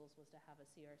proposals was to have a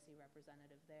CRC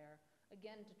representative there,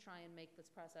 again, to try and make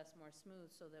this process more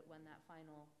smooth so that when that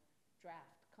final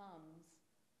draft comes,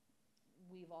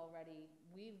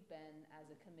 we've been,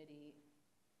 as a committee,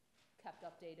 kept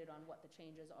updated on what the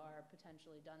changes are,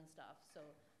 potentially done stuff. So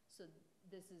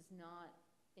this is not,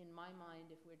 in my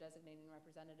mind, if we're designating a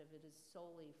representative, it is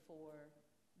solely for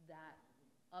that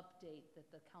update that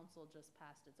the council just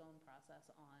passed its own process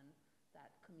on,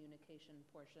 that communication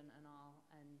portion and all,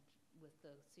 and with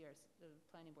the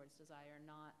planning board's desire,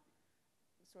 not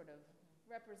sort of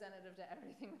representative to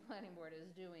everything the planning board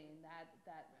is doing. That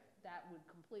would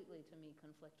completely, to me,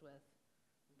 conflict with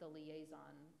the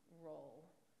liaison role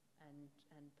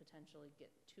and potentially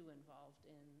get too involved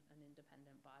in an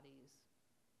independent body's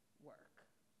work.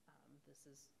 This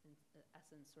is, in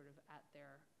essence, sort of at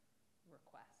their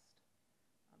request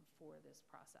for this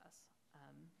process.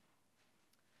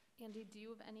 Andy, do you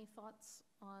have any thoughts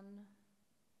on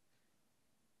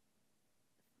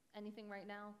anything right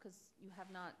now? Because you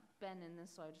have not been in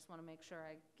this, so I just want to make sure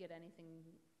I get anything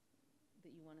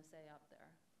that you want to say out there.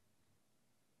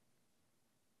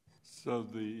 So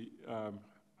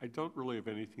I don't really have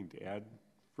anything to add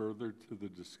further to the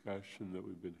discussion that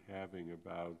we've been having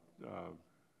about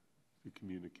the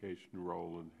communication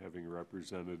role and having a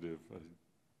representative. I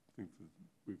think that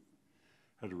we've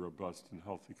had a robust and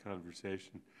healthy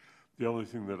conversation. The only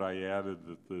thing that I added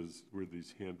were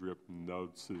these handwritten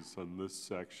notes is on this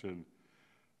section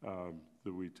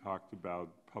that we talked about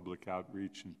public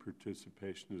outreach and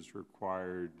participation is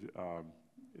required.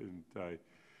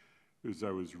 As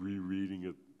I was rereading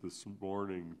it this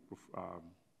morning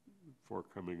before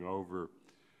coming over,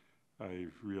 I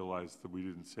realized that we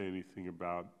didn't say anything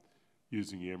about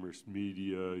using Amherst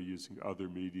media, using other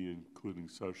media, including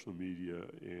social media,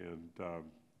 and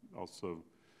also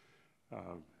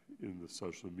in the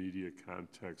social media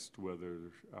context,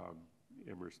 whether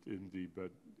Amherst Indy, but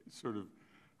sort of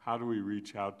how do we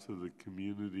reach out to the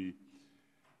community?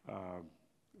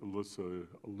 Alyssa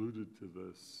alluded to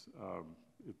this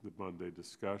in the Monday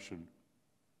discussion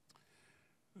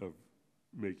of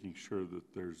making sure that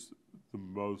there's the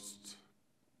most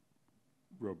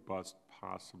robust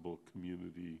possible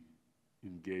community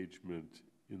engagement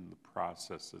in the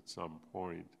process at some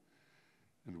point,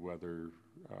 and whether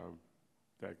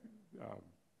that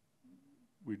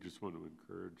we just want to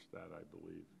encourage that, I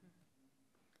believe.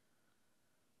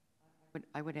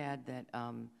 I would add that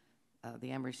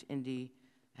the Amherst Indy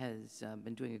has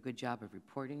been doing a good job of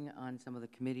reporting on some of the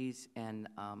committees, and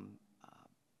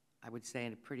I would say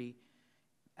in a pretty,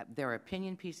 there are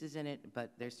opinion pieces in it,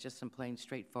 but there's just some plain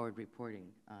straightforward reporting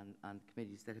on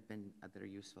committees that have been, that are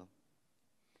useful.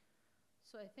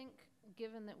 So I think,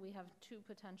 given that we have two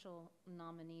potential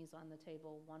nominees on the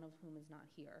table, one of whom is not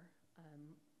here,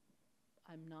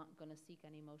 I'm not going to seek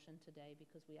any motion today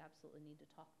because we absolutely need to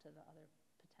talk to the other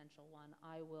potential one.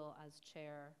 I will, as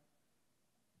chair,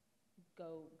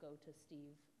 go to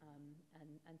Steve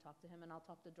and talk to him, and I'll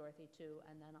talk to Dorothy too,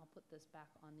 and then I'll put this back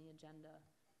on the agenda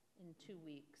in 2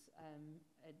 weeks.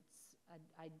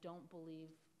 I don't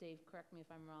believe, Dave, correct me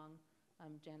if I'm wrong,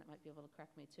 Janet might be able to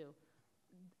correct me too,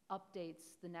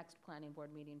 updates, the next planning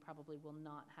board meeting probably will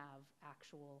not have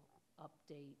actual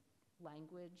update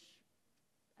language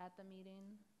at the meeting.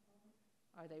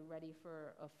 Are they ready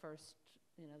for a first,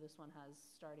 this one has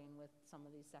starting with some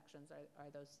of these sections,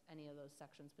 are any of those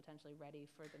sections potentially ready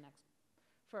for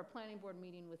for a planning board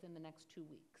meeting within the next 2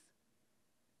 weeks?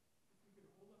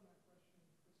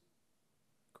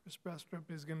 Chris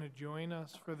Brestrup is going to join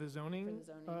us for the zoning,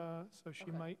 so she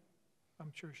Okay. might,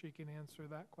 I'm sure she can answer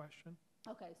that question.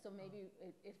 Okay, so maybe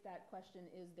if that question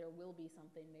is there will be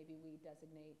something, maybe we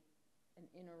designate an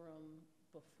interim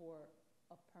before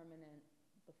a permanent,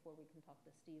 before we can talk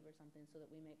to Steve or something, so that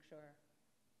we make sure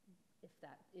if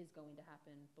that is going to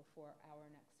happen before our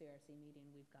next CRC meeting,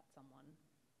 we've got someone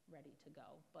ready to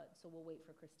go. But, so we'll wait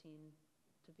for Christine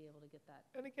to be able to get that.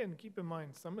 And again, keep in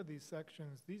mind, some of these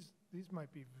sections, these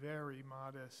might be very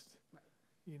modest.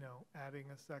 Right. Adding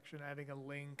a section, adding a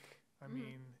link. I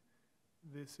mean,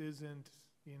 this isn't,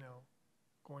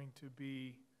 going to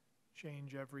be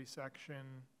change every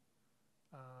section,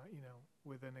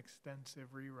 with an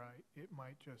extensive rewrite. It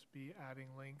might just be adding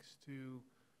links to,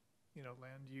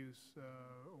 land use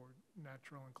or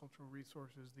natural and cultural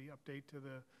resources. The update to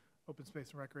the Open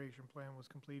Space and Recreation Plan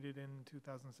was completed in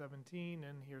 2017,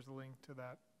 and here's a link to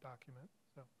that document.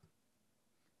 So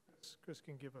Chris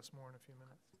can give us more in a few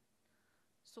minutes.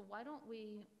 So why don't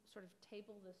we sort of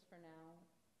table this for now?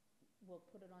 We'll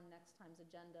put it on next time's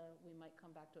agenda. We might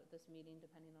come back to it this meeting,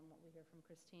 depending on what we hear from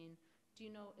Christine. Do you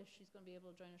know if she's going to be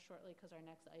able to join us shortly? Because our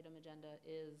next item agenda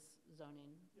is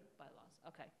zoning bylaws.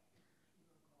 Okay.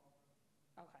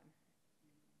 Okay.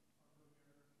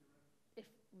 If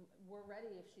we're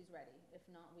ready, if she's ready. If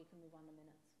not, we can move on to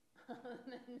minutes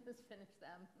and just finish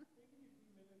them.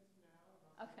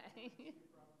 Okay.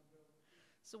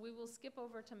 So we will skip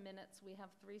over to minutes. We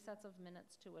have 3 sets of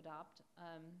minutes to adopt.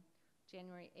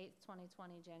 January 8th,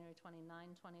 2020, January 29,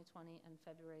 2020, and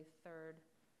February 3rd,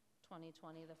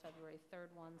 2020. The February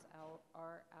 3rd ones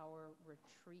are our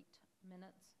retreat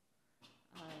minutes.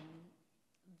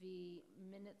 The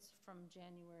minutes from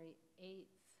January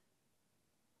 8th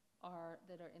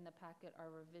that are in the packet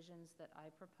are revisions that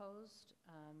I proposed.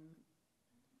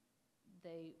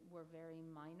 They were very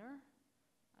minor.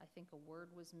 I think a word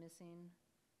was missing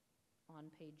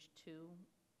on page 2.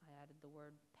 I added the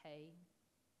word pay.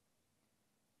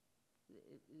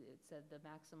 It said the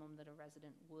maximum that a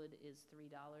resident would is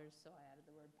 $3, so I added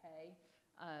the word pay.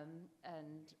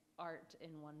 And art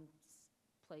in one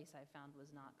place I found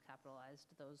was not capitalized.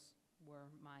 Those were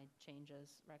my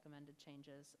changes, recommended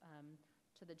changes.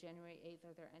 To the January 8th,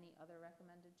 are there any other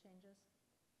recommended changes?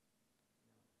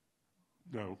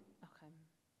 No. Okay.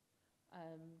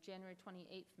 January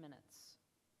 28th minutes.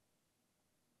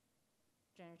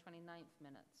 January 29th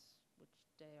minutes. Which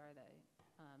day are they?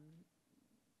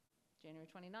 January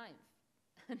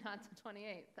 29th, not the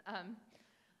 28th.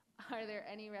 Are there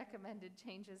any recommended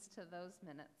changes to those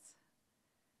minutes?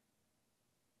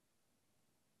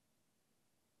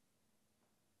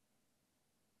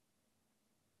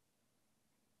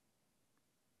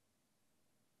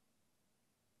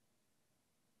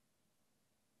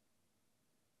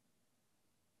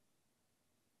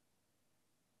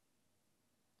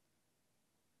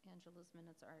 Angela's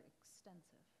minutes are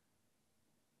extensive,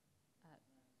 at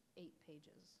 8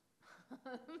 pages.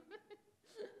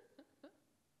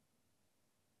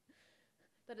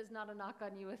 That is not a knock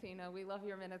on you, Athena. We love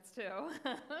your minutes too. I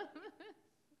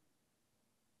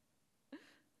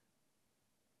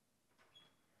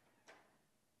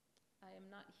am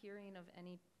not hearing of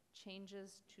any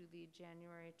changes to the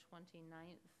January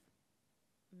 29th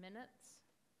minutes.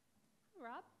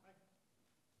 Rob?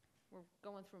 We're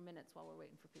going through minutes while we're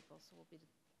waiting for people, so we'll be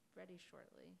ready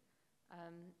shortly.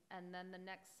 And then the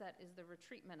next set is the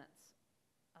retreat minutes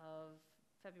of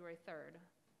February 3rd.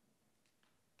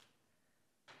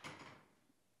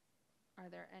 Are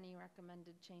there any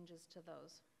recommended changes to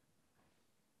those?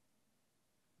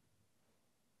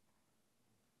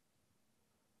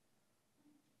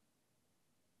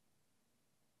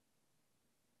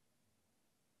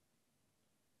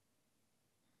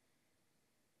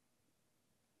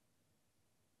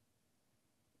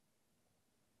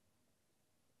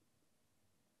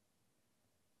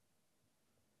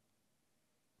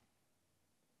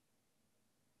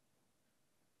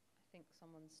 I think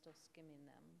someone's still skimming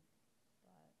them,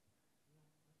 but.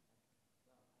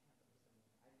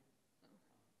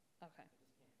 Okay.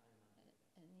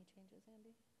 Any changes,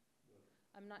 Andy?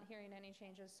 I'm not hearing any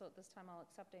changes, so at this time I'll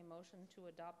accept a motion to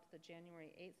adopt the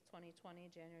January 8th, 2020,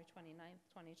 January 29th,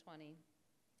 2020,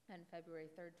 and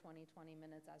February 3rd, 2020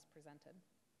 minutes as presented.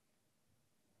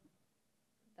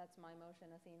 That's my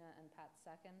motion, Athena, and Pat's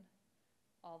second.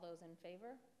 All those in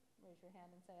favor, raise your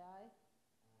hand and say aye.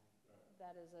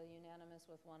 That is a unanimous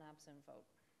with one absent vote.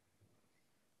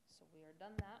 So we are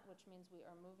done that, which means we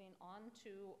are moving on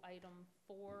to item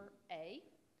 4A,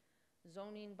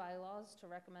 zoning bylaws, to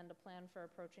recommend a plan for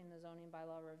approaching the zoning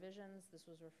bylaw revisions. This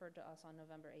was referred to us on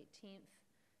November 18th.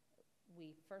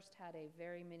 We first had a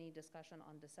very mini discussion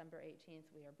on December 18th.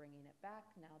 We are bringing it back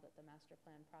now that the master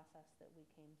plan process that we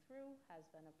came through has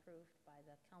been approved by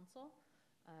the council.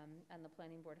 And the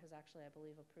planning board has actually, I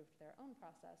believe, approved their own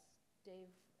process.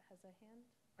 Dave has a hand?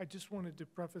 I just wanted to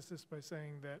preface this by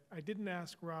saying that I didn't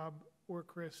ask Rob or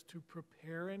Chris to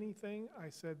prepare anything. I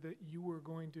said that you were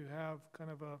going to have kind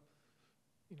of a,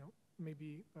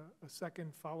 maybe a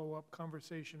second follow-up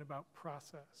conversation about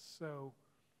process. So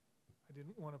I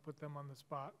didn't want to put them on the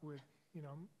spot with,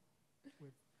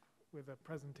 with a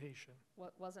presentation.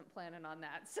 Wasn't planning on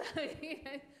that. So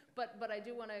but I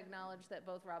do want to acknowledge that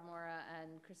both Rob Mora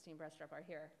and Christine Brestrup are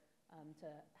here to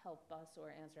help us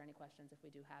or answer any questions if we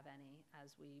do have any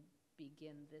as we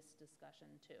begin this discussion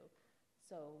too.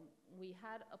 So we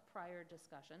had a prior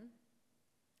discussion.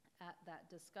 At that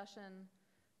discussion,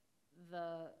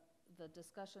 the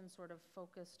discussion sort of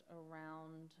focused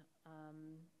around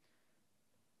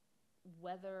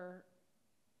whether,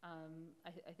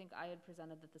 I think I had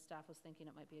presented that the staff was thinking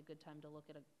it might be a good time to look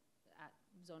at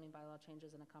zoning bylaw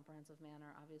changes in a comprehensive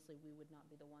manner. Obviously, we would not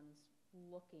be the ones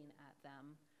looking at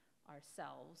them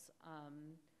ourselves,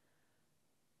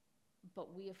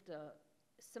 but we have to,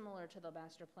 similar to the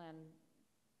master plan,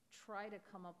 try to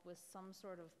come up with some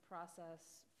sort of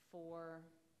process for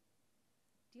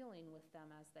dealing with them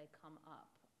as they come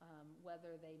up,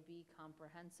 whether they be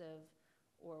comprehensive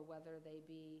or whether they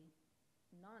be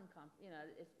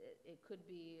it could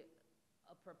be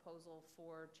a proposal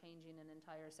for changing an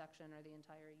entire section or the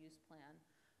entire use plan.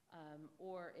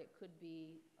 Or it could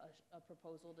be a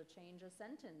proposal to change a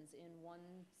sentence in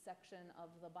one section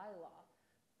of the bylaw.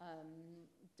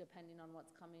 Depending on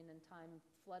what's coming in time,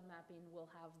 flood mapping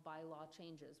will have bylaw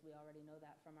changes. We already know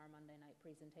that from our Monday night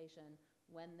presentation.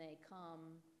 When they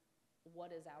come,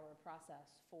 what is our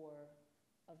process for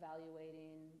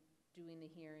evaluating, doing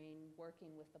the hearing,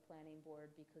 working with the planning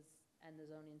board and the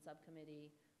zoning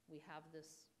subcommittee? We have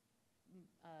this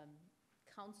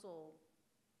council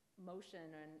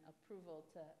motion and approval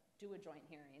to do a joint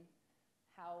hearing.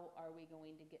 how are we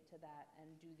going to get to that and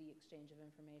do the exchange of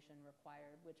information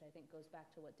required, which I think goes back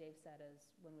to what Dave said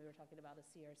as when we were talking about a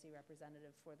CRC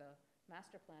representative for the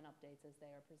master plan updates as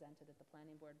they are presented at the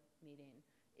planning board meeting.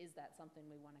 Is that something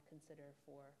we want to consider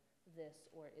for this,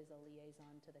 or is a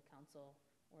liaison to the council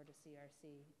or to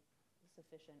CRC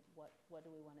sufficient? What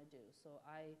do we want to do? So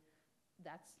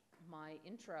that's my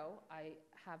intro. I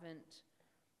haven't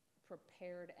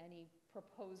prepared any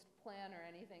proposed plan or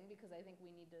anything because I think we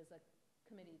need to, as a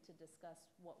committee, to discuss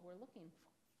what we're looking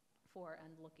for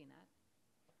and looking at.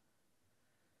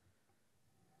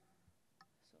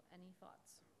 So any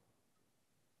thoughts?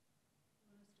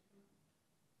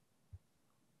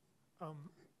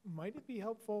 Might it be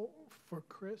helpful for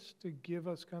Chris to give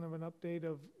us kind of an update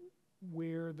of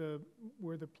where the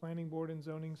planning board and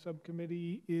zoning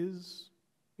subcommittee is,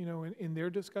 you know, in their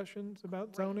discussions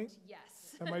about zoning? Great,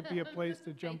 yes. That might be a place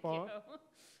to jump Thank off.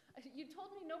 You told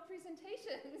me no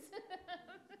presentations.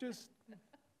 Just, I'm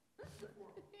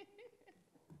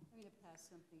going to pass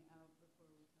something out before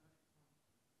we talk.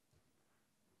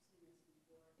 Yes.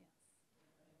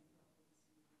 Thank you.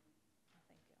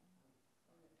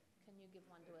 Can you give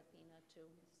one to Athena too?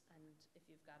 And if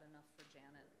you've got enough for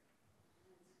Janet.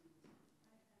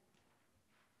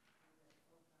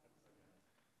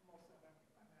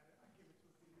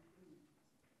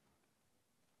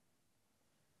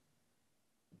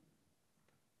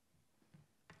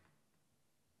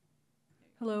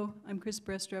 Hello, I'm Chris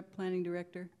Brestrup, Planning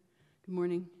Director. Good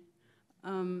morning.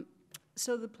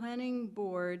 So the Planning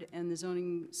Board and the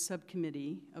Zoning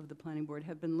Subcommittee of the Planning Board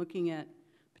have been looking at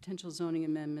potential zoning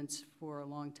amendments for a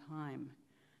long time.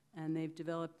 And they've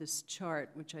developed this chart,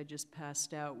 which I just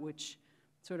passed out, which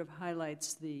sort of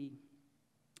highlights the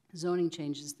zoning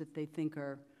changes that they think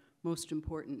are most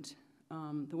important.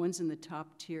 The ones in the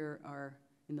top tier are,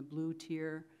 in the blue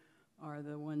tier, are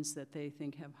the ones that they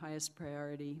think have highest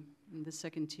priority. And the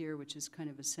second tier, which is kind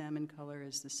of a salmon color,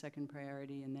 is the second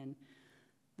priority. And then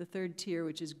the third tier,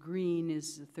 which is green,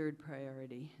 is the third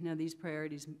priority. Now, these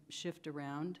priorities shift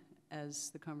around as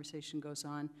the conversation goes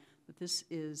on, but this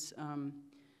is,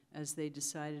 as they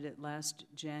decided it last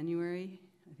January,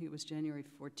 I think it was January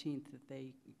 14th that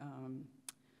they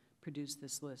produced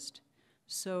this list.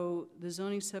 So the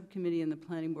zoning subcommittee and the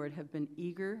planning board have been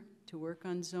eager to work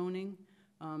on zoning.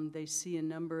 They see a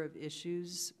number of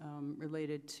issues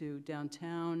related to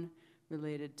downtown,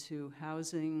 related to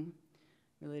housing,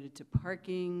 related to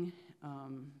parking,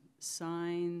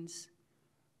 signs,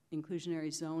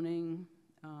 inclusionary zoning.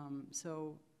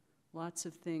 So lots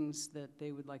of things that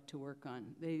they would like to work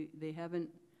on. They haven't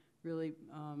really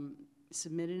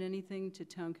submitted anything to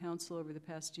town council over the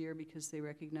past year because they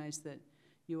recognize that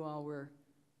you all were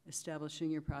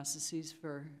establishing your processes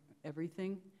for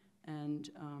everything and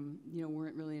you know,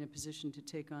 weren't really in a position to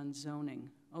take on zoning.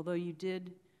 Although you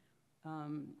did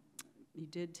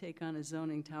take on a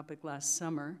zoning topic last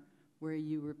summer where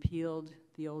you repealed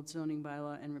the old zoning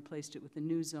bylaw and replaced it with a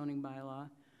new zoning bylaw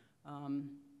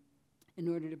in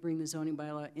order to bring the zoning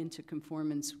bylaw into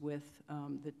conformance with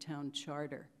the town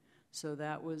charter. So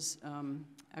that was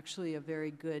actually a very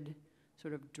good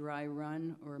sort of dry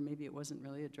run, or maybe it wasn't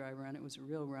really a dry run, it was a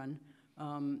real run,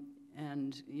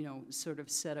 and you know, sort of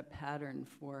set a pattern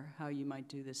for how you might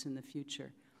do this in the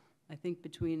future. I think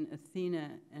between Athena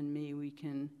and me, we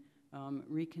can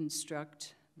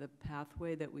reconstruct the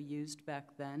pathway that we used back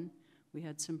then. We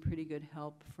had some pretty good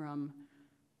help from,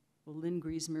 well, Lynn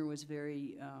Griesmer was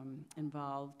very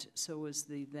involved, so was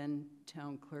the then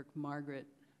town clerk, Margaret,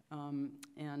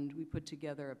 and we put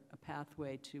together a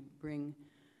pathway to bring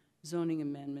zoning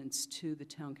amendments to the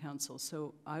town council.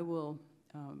 So I will,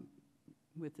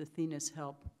 with Athena's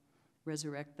help,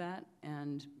 resurrect that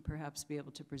and perhaps be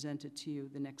able to present it to you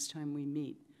the next time we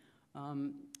meet.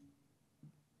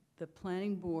 The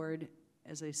planning board,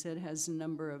 as I said, has a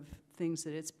number of things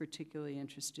that it's particularly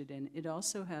interested in. It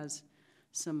also has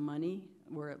some money,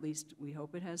 or at least we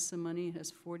hope it has some money. It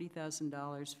has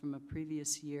 $40,000 from a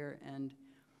previous year, and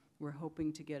we're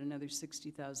hoping to get another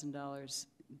 $60,000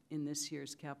 in this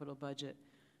year's capital budget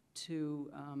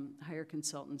to hire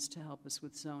consultants to help us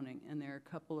with zoning. And there are a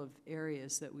couple of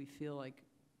areas that we feel like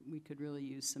we could really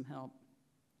use some help.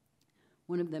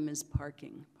 One of them is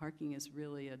parking. Parking is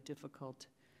really a difficult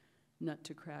nut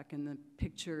to crack, and the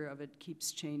picture of it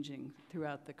keeps changing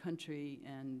throughout the country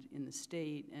and in the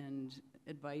state, and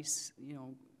advice, you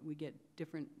know, we get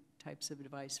different types of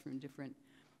advice from different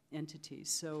entities.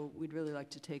 So we'd really like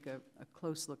to take a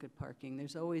close look at parking.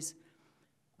 There's always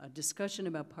a discussion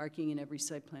about parking in every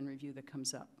site plan review that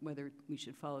comes up, whether we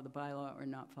should follow the bylaw or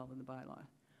not follow the bylaw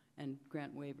and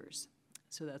grant waivers.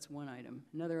 So that's one item.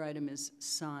 Another item is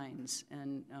signs,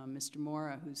 and Mr.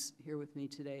 Mora, who's here with me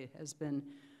today, has been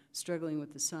struggling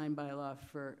with the sign bylaw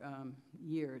for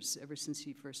years, ever since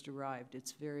he first arrived.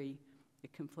 It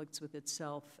conflicts with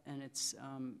itself, and it's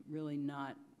really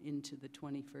not into the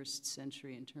 21st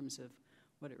century in terms of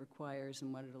what it requires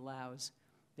and what it allows.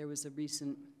 There was a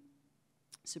recent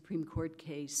Supreme Court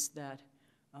case that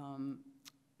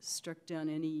struck down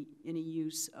any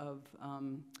use of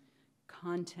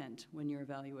content when you're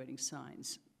evaluating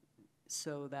signs.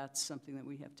 So that's something that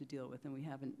we have to deal with, and we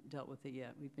haven't dealt with it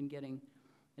yet. We've been getting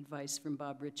advice from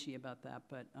Bob Ritchie about that,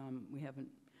 but we haven't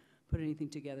put anything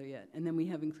together yet. And then we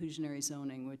have inclusionary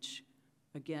zoning, which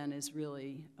again is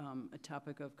really a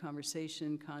topic of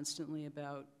conversation constantly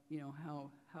about, you know,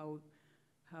 how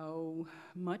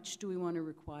much do we want to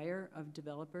require of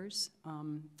developers?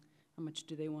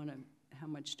 How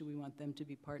much do we want them to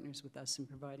be partners with us in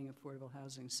providing affordable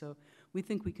housing? So we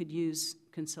think we could use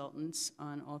consultants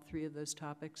on all three of those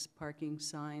topics: parking,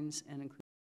 signs, and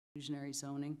inclusionary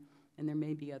zoning, and there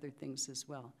may be other things as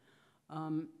well.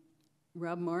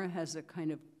 Rob Mora has a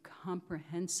kind of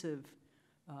comprehensive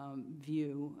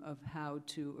view of how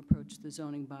to approach the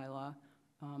zoning bylaw,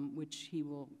 which he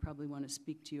will probably want to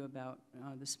speak to you about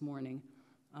this morning.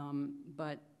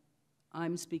 But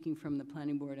I'm speaking from the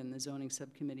Planning Board and the Zoning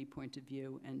Subcommittee point of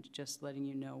view, and just letting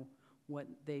you know what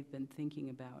they've been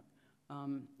thinking about.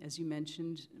 As you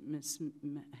mentioned, Ms.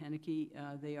 Haneke,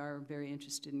 they are very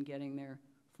interested in getting their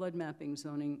flood mapping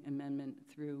zoning amendment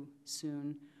through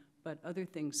soon, but other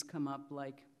things come up,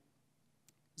 like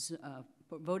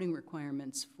voting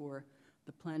requirements for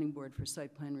the Planning Board for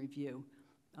site plan review.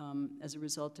 As a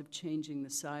result of changing the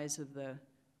size of the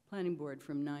Planning Board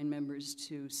from 9 members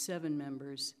to 7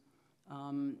 members,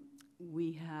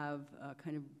 we have a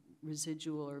kind of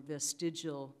residual or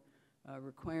vestigial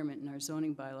requirement in our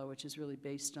zoning bylaw, which is really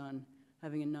based on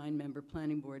having a 9-member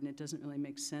planning board, and it doesn't really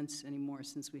make sense anymore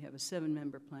since we have a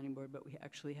 7-member planning board, but we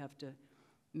actually have to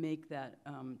make that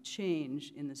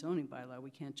change in the zoning bylaw.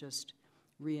 We can't just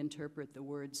reinterpret the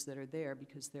words that are there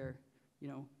because they're, you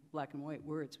know, black and white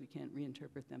words. We can't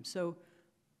reinterpret them. So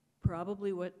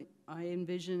probably what I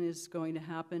envision is going to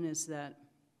happen is that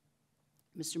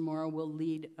Mr. Mora will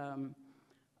lead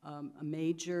a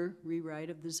major rewrite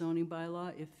of the zoning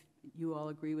bylaw, if you all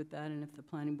agree with that and if the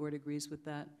planning board agrees with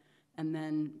that. And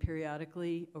then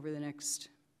periodically, over the next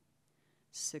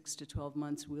 6 to 12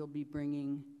 months, we'll be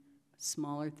bringing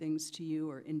smaller things to you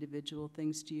or individual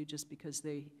things to you, just because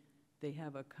they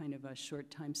have a kind of a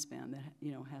short time span that,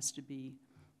 you know, has to be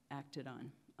acted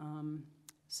on.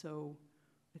 So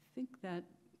I think that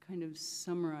kind of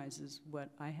summarizes what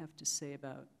I have to say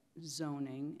about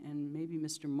zoning, and maybe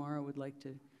Mr. Mora would like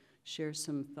to share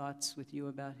some thoughts with you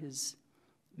about his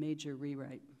major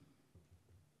rewrite.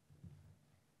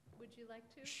 Would you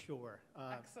like to? Sure.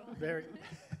 Excellent.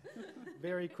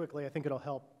 Very quickly, I think it'll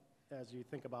help as you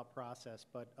think about process,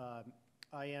 but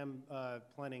I am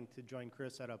planning to join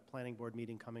Chris at a planning board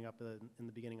meeting coming up in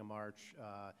the beginning of March,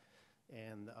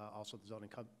 and also the zoning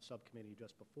subcommittee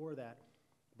just before that.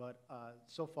 But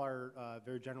so far,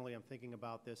 very generally, I'm thinking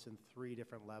about this in 3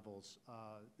 different levels,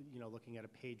 you know, looking at a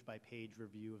page-by-page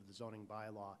review of the zoning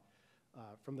bylaw.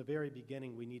 From the very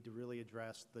beginning, we need to really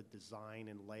address the design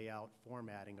and layout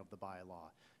formatting of the bylaw.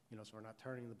 You know, so we're not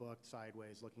turning the book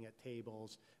sideways, looking at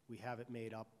tables. We have it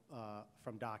made up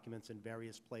from documents in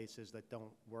various places that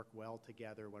don't work well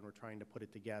together when we're trying to put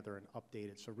it together and update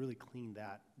it. So really clean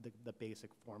the basic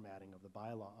formatting of the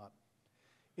bylaw up.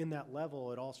 In that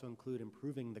level, it also include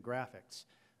improving the graphics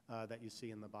that you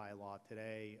see in the bylaw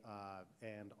today,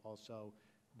 and also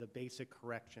the basic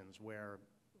corrections where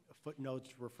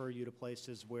footnotes refer you to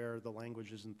places where the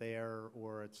language isn't there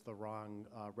or it's the wrong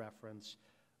reference,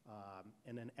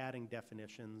 and then adding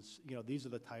definitions. You know, these are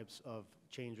the types of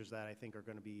changes that I think are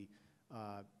going to be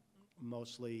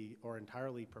mostly or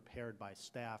entirely prepared by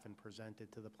staff and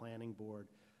presented to the planning board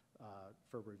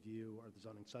for review, or the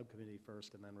zoning subcommittee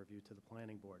first and then review to the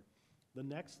planning board. The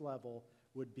next level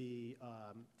would be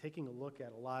taking a look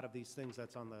at a lot of these things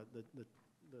that's on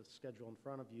the schedule in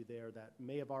front of you there that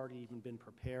may have already even been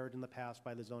prepared in the past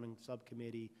by the zoning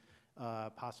subcommittee,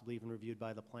 possibly even reviewed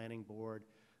by the planning board,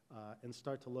 and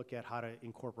start to look at how to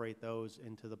incorporate those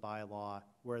into the bylaw,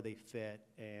 where they fit,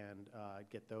 and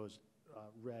get those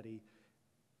ready.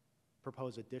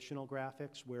 Propose additional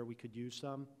graphics where we could use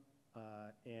some,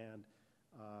 and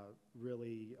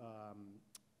really,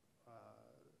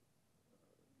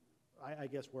 I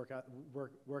guess work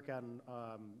on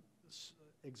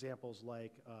examples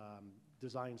like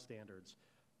design standards,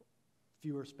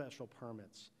 fewer special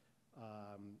permits,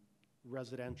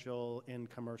 residential and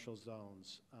commercial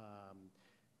zones,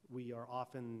 we are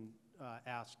often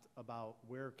asked about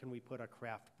where can we put a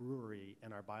craft brewery,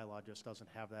 and our bylaw just doesn't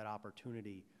have that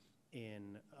opportunity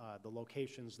in the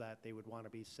locations that they would want to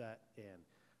be set in.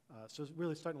 So it's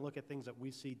really starting to look at things that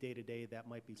we see day to day that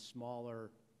might be smaller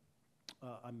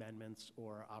amendments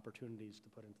or opportunities to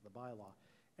put into the bylaw.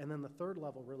 And then the third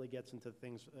level really gets into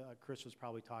things Chris was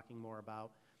probably talking more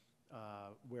about,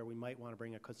 where we might want to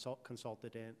bring a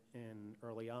consultant in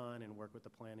early on and work with the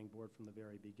planning board from the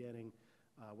very beginning,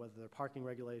 whether they're parking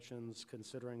regulations,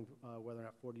 considering whether or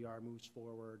not 40R moves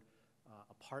forward,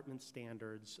 apartment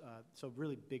standards, so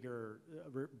really bigger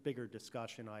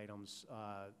discussion items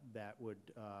that would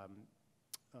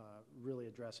really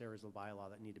address areas of the bylaw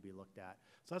that need to be looked at.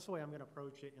 So that's the way I'm going to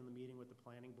approach it in the meeting with the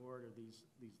planning board, or these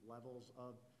levels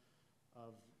of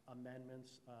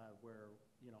amendments, where,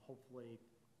 you know, hopefully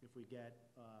if we get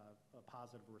a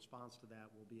positive response to that,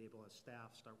 we'll be able, as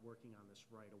staff, start working on this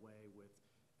right away with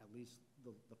at least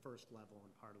the first level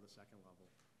and part of the second level.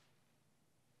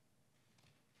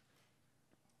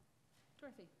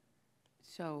 Dorothy?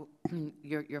 So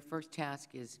your first task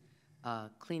is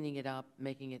cleaning it up,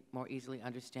 making it more easily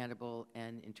understandable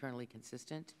and internally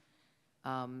consistent.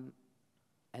 And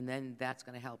then that's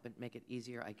going to help it make it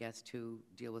easier, I guess, to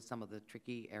deal with some of the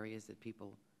tricky areas that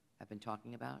people have been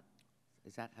talking about.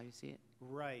 Is that how you see it?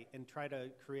 Right, and try to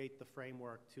create the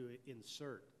framework to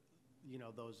insert, you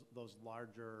know, those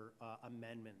larger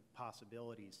amendment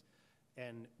possibilities.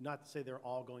 And not to say they're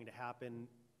all going to happen,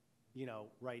 you know,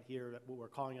 right here. We're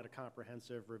calling it a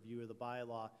comprehensive review of the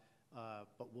bylaw,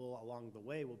 but along the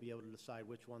way, we'll be able to decide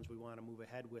which ones we want to move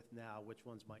ahead with now, which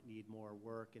ones might need more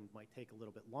work and might take a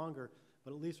little bit longer.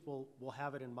 But at least we'll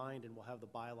have it in mind, and we'll have the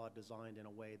bylaw designed in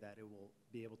a way that it will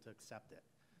be able to accept it.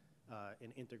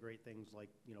 And integrate things like,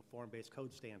 you know, form-based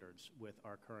code standards with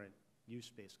our current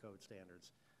use-based code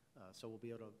standards. So we'll be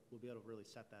able to really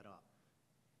set that up.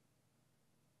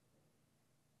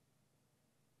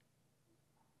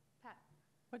 Pat?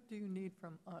 What do you need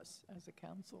from us as a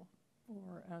council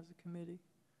or as a committee?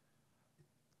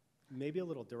 Maybe a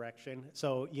little direction.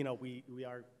 So, you know, we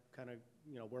are kind of,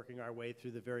 you know, working our way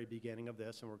through the very beginning of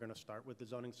this, and we're going to start with the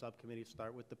zoning subcommittee,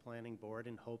 start with the planning board,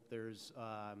 and hope there's,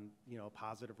 you know, a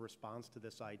positive response to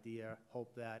this idea.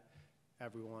 Hope that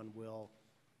everyone will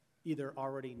either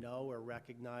already know or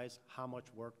recognize how much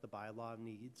work the bylaw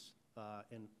needs.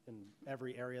 In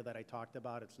every area that I talked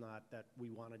about, it's not that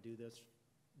we want to do this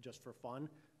just for fun.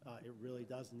 It really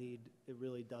does need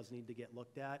to get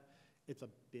looked at. It's a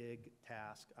big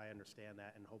task, I understand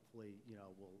that, and hopefully, you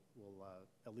know, we'll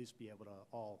at least be able to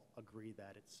all agree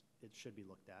that it should be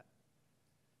looked at.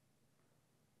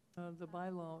 The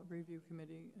bylaw review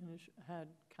committee had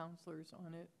counselors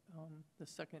on it, the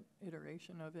second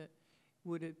iteration of it.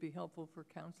 Would it be helpful for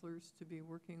counselors to be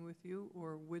working with you,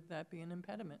 or would that be an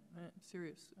impediment? I'm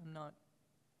serious, I'm not,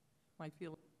 my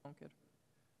feelings don't get.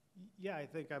 Yeah, I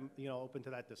think I'm, you know, open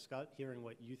to that hearing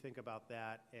what you think about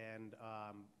that, and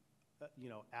you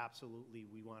know, absolutely,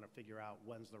 we want to figure out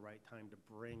when's the right time to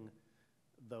bring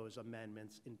those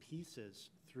amendments in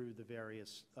pieces through the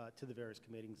various to the various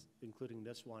committees, including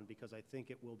this one, because I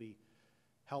think it will be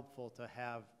helpful to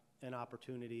have an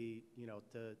opportunity, you know,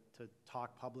 to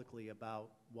talk publicly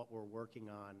about what we're working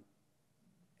on.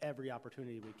 Every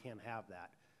opportunity we can have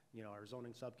that. You know, our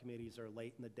zoning subcommittees are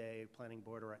late in the day, planning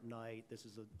board are at night. This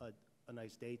is a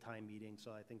nice daytime meeting,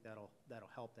 so I think that'll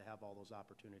help to have all those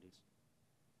opportunities.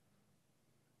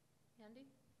 Andy?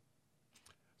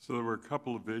 So there were a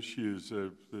couple of issues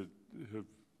that have,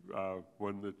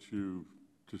 one that you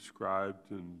described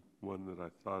and one that I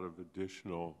thought of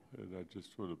additional, and I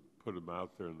just want to put them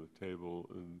out there on the table.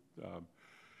 And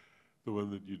the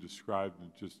one that you described, and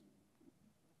just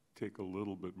take a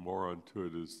little bit more onto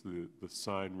it, is the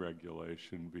sign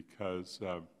regulation, because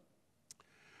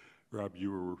Rob,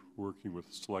 you were working with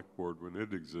the select board when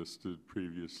it existed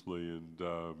previously, and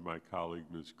my colleague,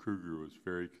 Ms. Kruger, was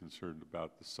very concerned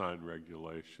about the sign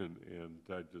regulation, and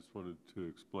I just wanted to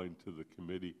explain to the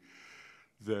committee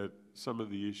that some of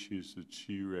the issues that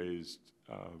she raised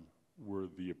were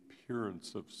the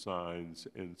appearance of signs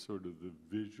and sort of the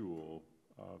visual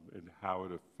and how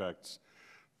it affects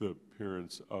the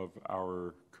appearance of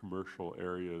our commercial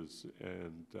areas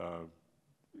and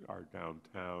our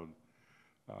downtown.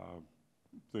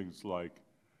 Things like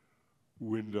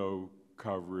window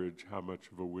coverage, how much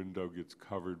of a window gets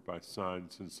covered by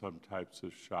signs in some types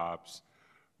of shops,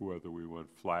 whether we want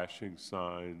flashing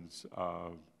signs,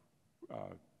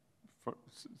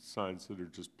 signs that are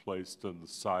just placed on the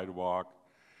sidewalk,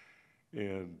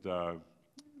 and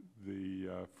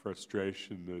the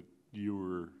frustration that you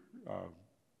were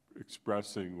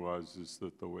expressing is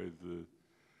that the way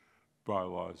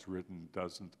bylaw is written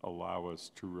doesn't allow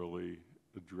us to really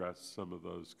address some of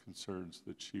those concerns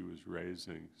that she was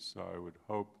raising. So I would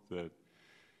hope that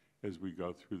as we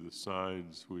go through the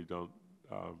signs, we don't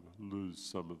lose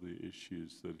some of the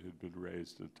issues that had been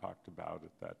raised and talked about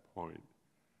at that point.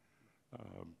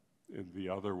 And the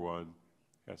other one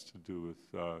has to do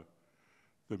with the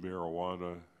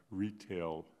marijuana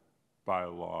retail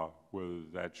bylaw, whether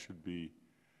that should be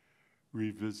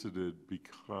revisited,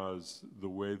 because the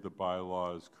way the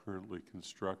bylaw is currently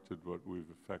constructed, what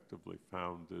we've effectively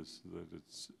found is that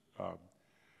it's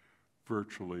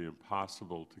virtually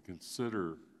impossible to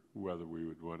consider whether we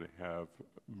would want to have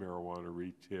marijuana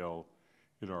retail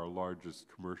in our largest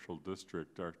commercial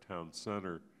district, our town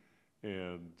center,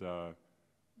 and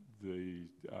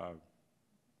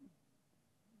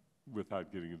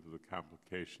without getting into the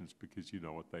complications, because you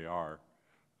know what they are,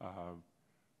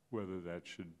 whether that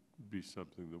should be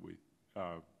something that we,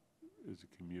 as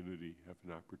a community, have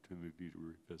an opportunity to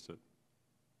revisit.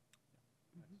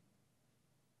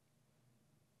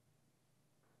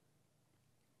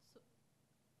 So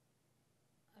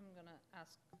I'm going to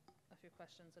ask a few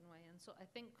questions and weigh in. So I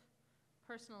think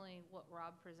personally what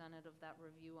Rob presented of that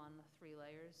review on the 3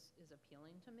 layers is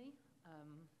appealing to me.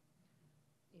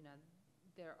 You know,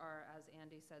 there are, as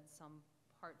Andy said, some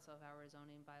parts of our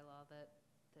zoning bylaw that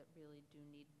really do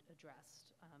need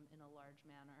addressed in a large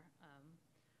manner.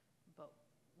 But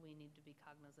we need to be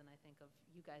cognizant, I think, of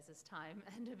you guys' time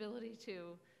and ability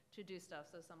to do stuff.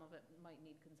 So some of it might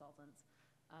need consultants.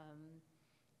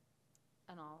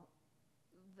 And all.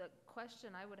 The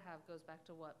question I would have goes back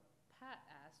to what Pat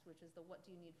asked, which is the what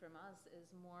do you need from us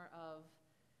is more of,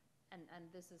 and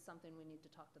this is something we need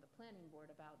to talk to the planning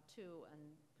board about too, and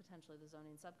potentially the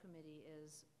zoning subcommittee,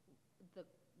 is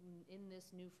in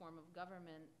this new form of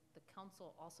government, the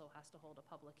council also has to hold a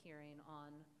public hearing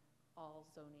on all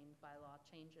zoning bylaw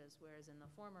changes, whereas in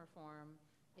the former form,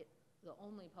 the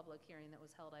only public hearing that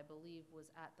was held, I believe,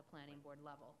 was at the planning board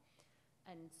level.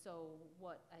 And so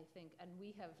what I think, and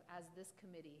we have, as this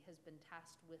committee, has been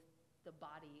tasked with the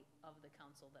body of the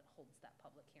council that holds that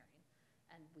public hearing.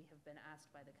 And we have been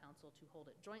asked by the council to hold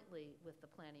it jointly with the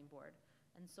planning board.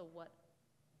 And so what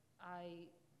I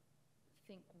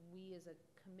think we as a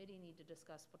committee need to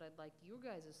discuss, but I'd like you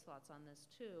guys' thoughts on this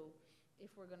too, if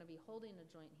we're going to be holding a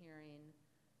joint hearing,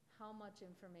 how much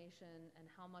information and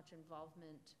how much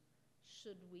involvement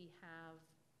should we have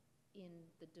in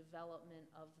the development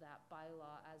of that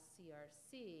bylaw as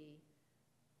CRC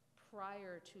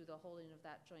prior to the holding of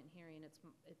that joint hearing?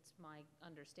 It's my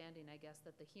understanding, I guess,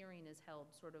 that the hearing is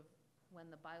held sort of when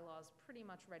the bylaw is pretty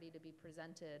much ready to be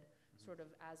presented, sort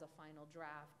of as a final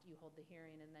draft. You hold the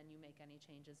hearing and then you make any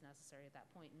changes necessary at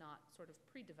that point, not sort of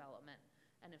pre-development.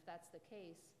 And if that's the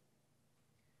case,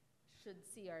 should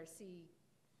CRC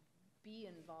be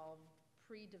involved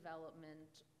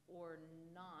pre-development or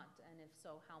not? And if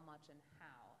so, how much and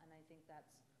how? And I think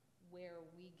that's where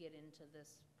we get into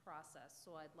this process.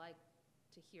 So I'd like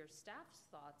to hear staff's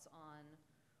thoughts on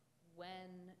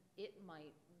when it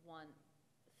might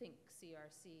think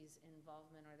CRC's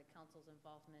involvement or the council's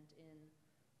involvement in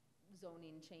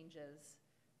zoning changes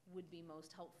would be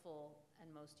most helpful and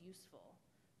most useful.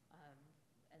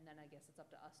 And then I guess it's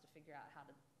up to us to figure out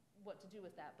what to do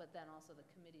with that, but then also the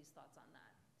committee's thoughts on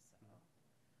that.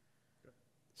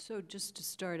 So just to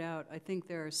start out, I think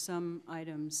there are some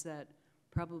items that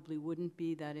probably wouldn't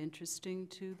be that interesting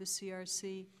to the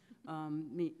CRC.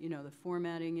 You know, the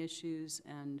formatting issues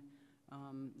and,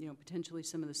 you know, potentially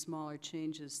some of the smaller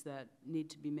changes that need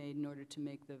to be made in order to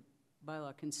make the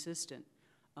bylaw consistent.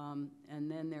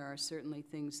 And then there are certainly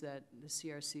things that the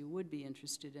CRC would be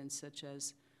interested in, such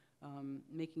as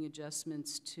making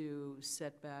adjustments to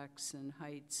setbacks and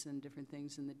heights and different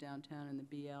things in the downtown and the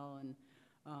BL, and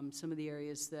some of the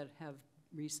areas that have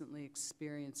recently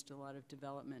experienced a lot of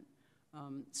development.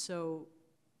 So,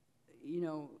 you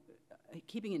know,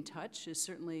 keeping in touch is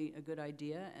certainly a good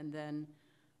idea, and then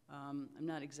I'm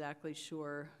not exactly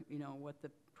sure, you know, what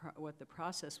the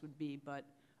process would be, but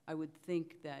I would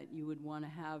think that you would want to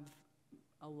have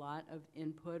a lot of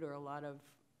input or a lot of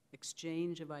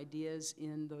exchange of ideas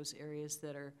in those areas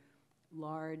that are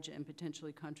large and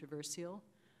potentially controversial,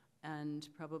 and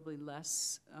probably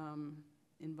less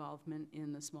involvement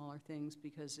in the smaller things,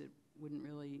 because it wouldn't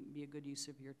really be a good use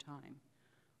of your time.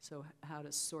 So how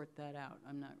to sort that out,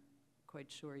 I'm not quite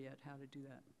sure yet how to do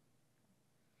that.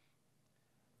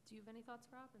 Do you have any thoughts,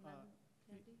 Rob? And then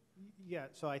Andy? Yeah,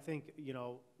 so I think, you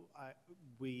know,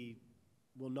 we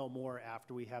will know more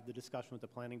after we have the discussion with the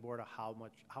planning board of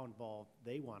how involved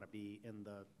they want to be in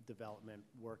the development,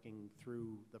 working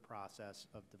through the process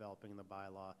of developing the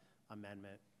bylaw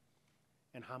amendment.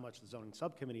 and how much the zoning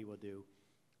subcommittee will do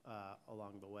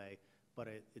along the way. But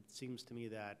it seems to me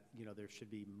that, you know, there should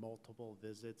be multiple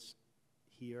visits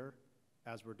here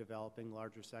as we're developing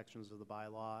larger sections of the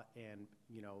bylaw, and,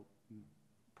 you know,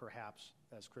 perhaps,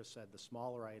 as Chris said, the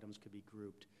smaller items could be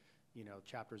grouped. You know,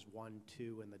 chapters 1,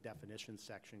 2, and the definition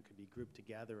section could be grouped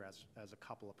together as a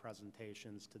couple of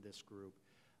presentations to this group,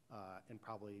 and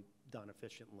probably done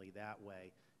efficiently that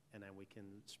way. And then we can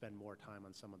spend more time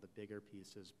on some of the bigger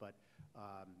pieces. But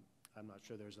I'm not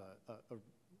sure there's a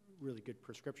really good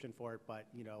prescription for it, but,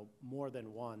 you know, more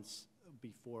than once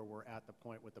before we're at the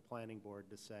point with the planning board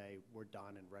to say we're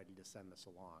done and ready to send this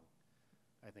along,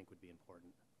 I think would be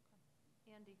important.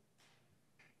 Andy?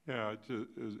 Yeah,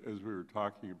 as we were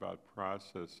talking about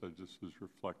process, I just was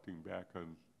reflecting back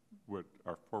on what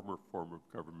our former form of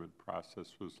government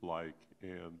process was like,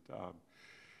 and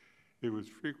it was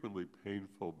frequently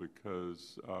painful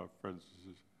because friends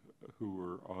who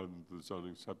were on the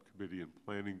zoning subcommittee and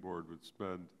planning board would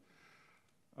spend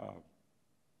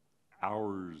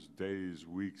hours, days,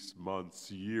 weeks,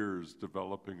 months, years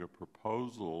developing a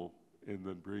proposal and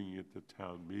then bringing it to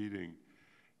town meeting.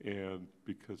 And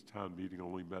because town meeting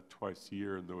only met twice a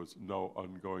year and there was no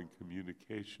ongoing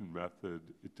communication method,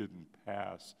 it didn't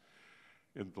pass.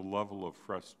 And the level of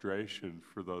frustration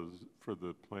for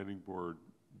the planning board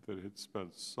that had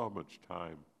spent so much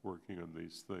time working on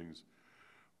these things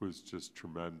was just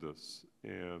tremendous.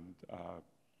 And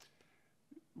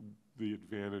the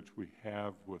advantage we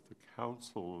have with the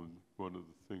council, and one of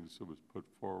the things that was put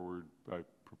forward by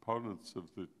proponents of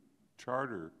the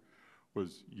charter,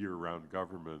 was year-round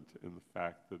government, and the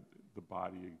fact that the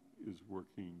body is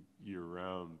working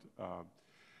year-round.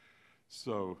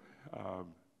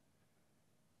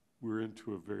 We're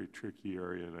into a very tricky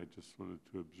area, and I just wanted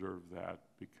to observe that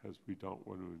because we don't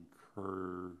want to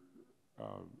incur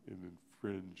and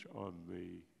infringe on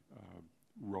the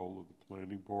role of the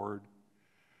planning board.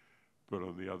 But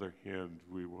on the other hand,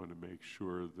 we want to make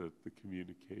sure that the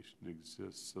communication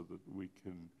exists so that we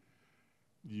can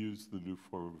use the new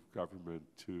form of government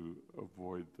to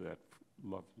avoid that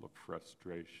level of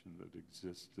frustration that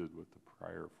existed with the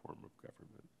prior form of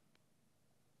government.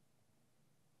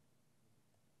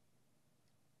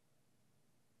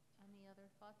 Any other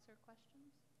thoughts or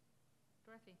questions?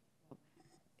 Dorothy?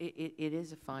 It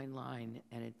is a fine line,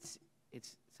 and it's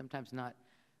sometimes not,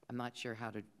 I'm not sure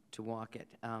how to walk it.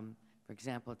 For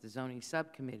example, at the zoning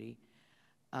subcommittee,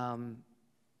 I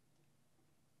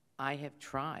have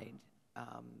tried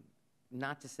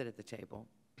not to sit at the table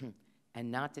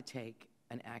and not to take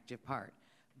an active part,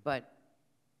 but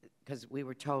because we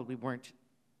were told we weren't,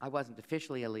 I wasn't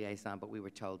officially a liaison, but we were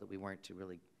told that we weren't to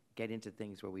really get into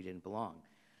things where we didn't belong.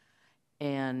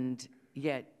 And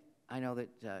yet, I know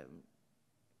that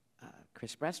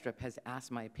Chris Brestrup has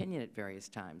asked my opinion at various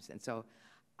times, and so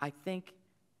I think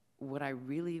what I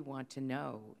really want to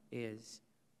know is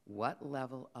what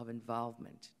level of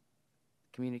involvement,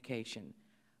 communication,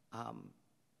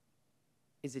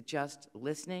 is it just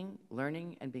listening,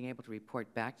 learning, and being able to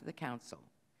report back to the council?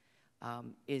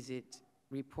 Is it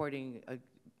reporting,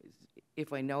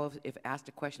 if I know, if asked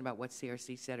a question about what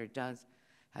CRC said or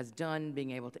has done,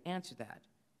 being able to answer that?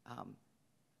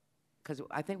 Because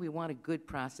I think we want a good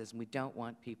process, and we don't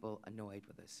want people annoyed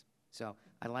with us. So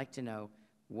I'd like to know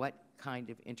what kind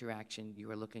of interaction you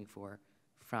are looking for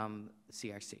from the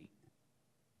CRC.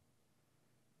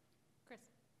 Chris?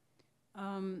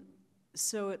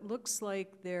 So it looks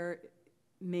like there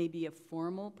may be a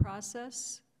formal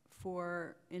process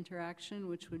for interaction,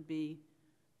 which would be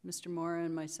Mr. Mora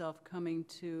and myself coming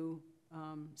to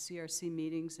CRC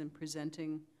meetings and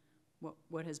presenting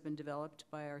what has been developed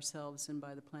by ourselves and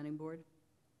by the planning board.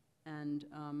 And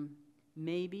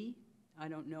maybe, I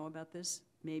don't know about this,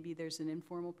 maybe there's an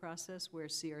informal process where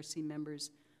CRC members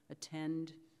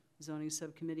attend zoning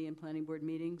subcommittee and planning board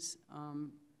meetings.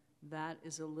 That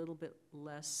is a little bit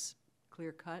less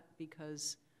clear-cut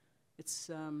because it's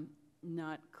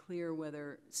not clear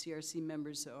whether CRC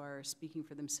members are speaking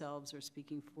for themselves or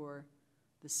speaking for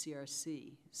the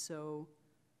CRC. So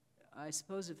I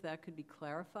suppose if that could be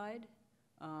clarified,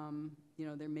 you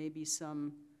know, there may be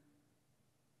some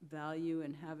value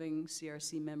in having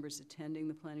CRC members attending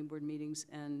the planning board meetings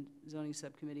and zoning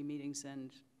subcommittee meetings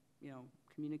and, you know,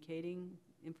 communicating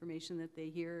information that they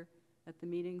hear at the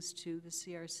meetings to the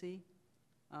CRC.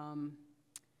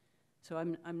 So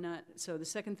I'm not, so the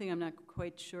second thing, I'm not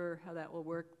quite sure how that will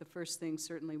work. The first thing,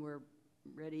 certainly we're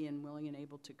ready and willing and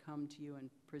able to come to you and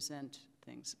present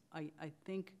things. I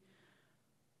think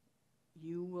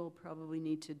you will probably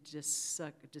need to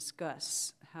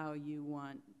discuss how you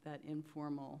want that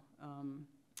informal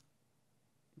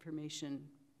information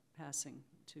passing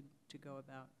to go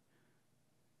about.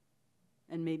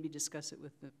 And maybe discuss it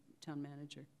with the town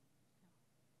manager.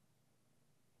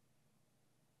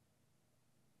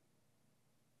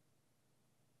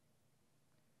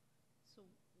 So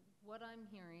what I'm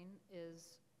hearing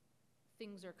is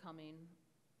things are coming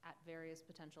at various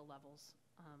potential levels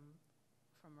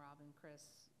from Rob and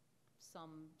Chris,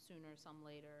 some sooner, some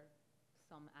later,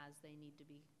 some as they need to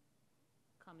be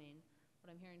coming.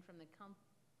 What I'm hearing from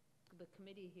the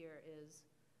committee here is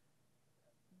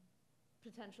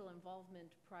potential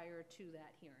involvement prior to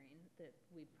that hearing, that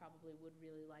we probably would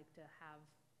really like to have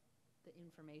the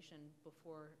information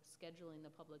before scheduling the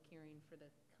public hearing for the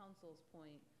council's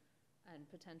point, and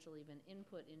potential even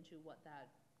input into what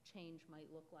that change might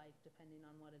look like depending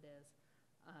on what it is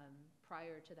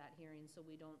prior to that hearing, so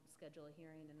we don't schedule a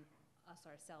hearing and us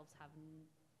ourselves have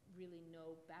really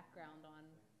no background on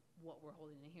what we're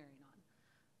holding a hearing on.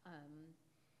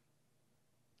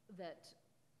 That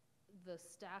the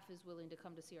staff is willing to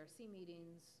come to CRC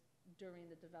meetings during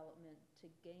the development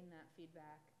to gain that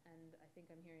feedback, and I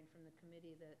think I'm hearing from the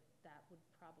committee that that would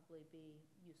probably be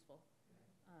useful.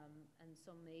 And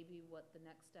so maybe what the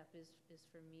next step is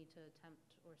for me to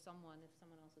attempt, or someone, if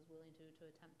someone else is willing to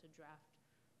attempt to draft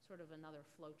sort of another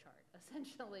flow chart,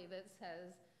 essentially, that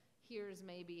says, here's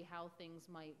maybe how things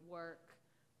might work,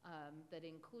 that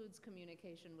includes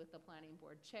communication with the planning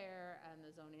board chair and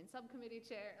the zoning subcommittee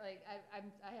chair. Like,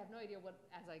 I have no idea what,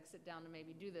 as I sit down to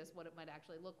maybe do this, what it might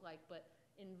actually look like, but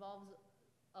involves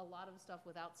a lot of stuff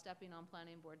without stepping on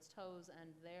planning board's toes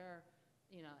and their,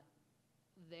 you know,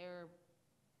 their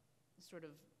sort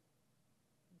of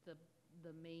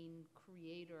the main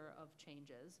creator of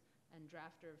changes and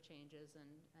drafter of changes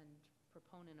and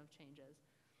proponent of changes,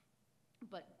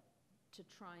 but to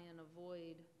try and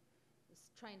avoid,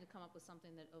 trying to come up with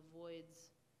something that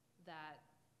avoids that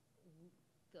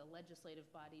the legislative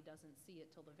body doesn't see it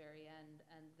till the very end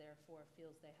and therefore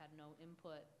feels they had no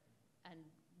input, and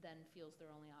then feels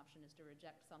their only option is to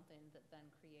reject something that then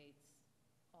creates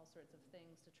all sorts of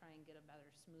things to try and get a better,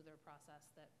 smoother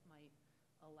process that might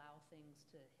allow things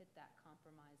to hit that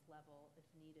compromise level if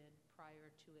needed prior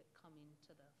to it coming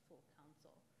to the full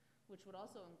council, which would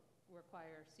also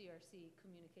require CRC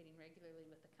communicating regularly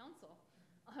with the council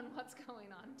on what's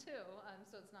going on too.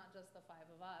 So it's not just the 5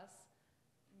 of us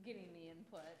getting the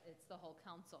input, it's the whole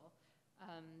council.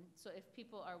 So if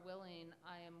people are willing,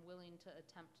 I am willing to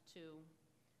attempt to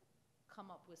come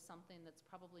up with something that's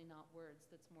probably not words,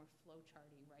 that's more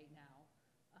flowcharty right now,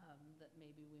 that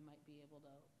maybe we might be able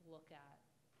to look at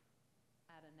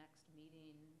a next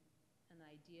meeting, an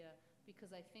idea, because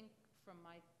I think from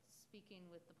my speaking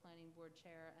with the planning board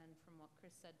chair and from what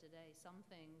Chris said today, some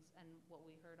things, and what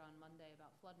we heard on Monday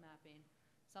about flood mapping,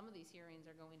 some of these hearings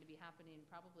are going to be happening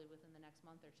probably within the next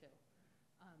month or 2.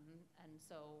 And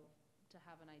so to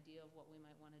have an idea of what we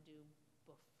might want to do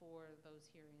before those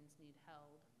hearings need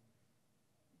held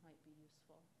might be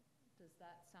useful. Does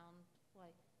that sound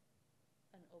like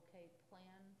an okay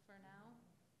plan for now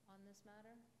on this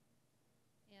matter?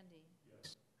 Andy?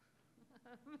 Yes.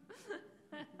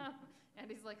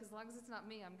 Andy's like, as long as it's not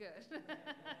me, I'm good.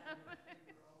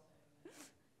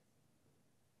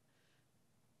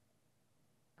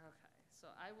 Okay, so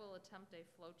I will attempt a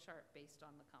flow chart based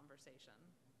on the conversation.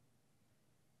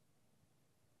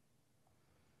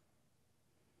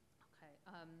 Okay,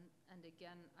 and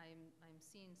again, I'm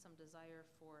seeing some desire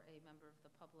for a member of the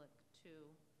public to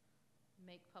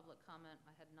make public comment.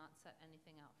 I had not set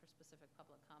anything out for specific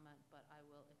public comment, but I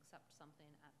will accept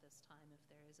something at this time if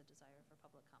there is a desire for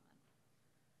public comment.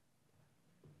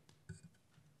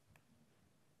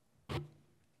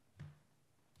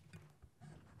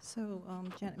 So,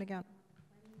 Janet McGowan,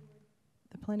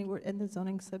 the planning board and the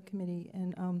zoning subcommittee,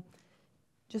 and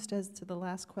just as to the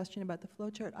last question about the flow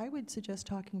chart, I would suggest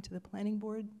talking to the planning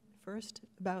board first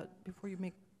before you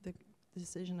make the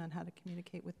decision on how to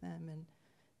communicate with them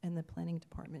and the planning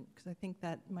department, because I think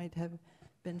that might have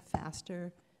been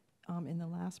faster in the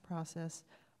last process.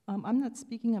 I'm not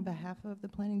speaking on behalf of the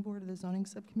planning board or the zoning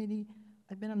subcommittee.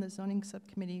 I've been on the zoning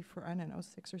subcommittee for, I don't know,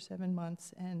 6 or 7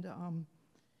 months, and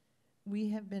we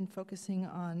have been focusing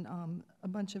on a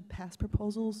bunch of past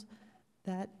proposals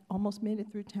that almost made it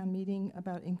through town meeting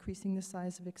about increasing the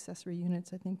size of accessory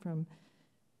units, I think from...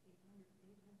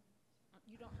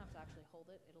 You don't have to actually hold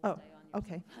it. It'll stay on your...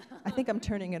 Okay. I think I'm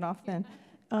turning it off then.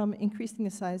 Increasing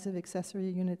the size of accessory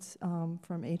units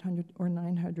from 800 or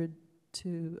 900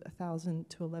 to 1,000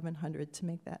 to 1,100 to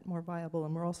make that more viable.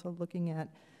 And we're also looking at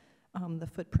the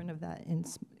footprint of that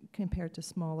compared to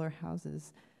smaller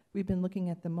houses. We've been looking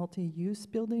at the multi-use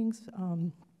buildings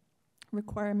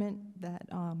requirement that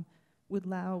would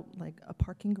allow like a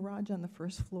parking garage on the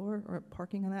first floor or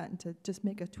parking on that, and to just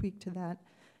make a tweak to that.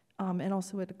 And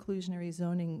also at inclusionary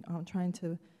zoning, trying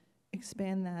to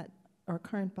expand that, our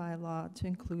current bylaw, to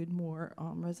include more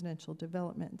residential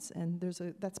developments. And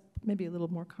that's maybe a little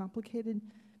more complicated,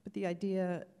 but the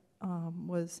idea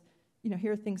was,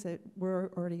 here are things that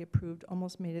were already approved,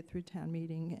 almost made it through town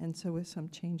meeting, and so with some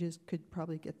changes could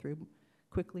probably get through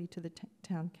quickly to the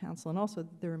town council, and also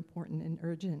they're important and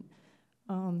urgent.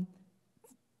 From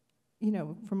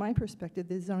my perspective,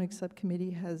 the zoning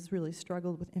subcommittee has really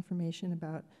struggled with information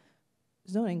about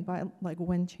zoning, by like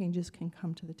when changes can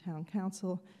come to the town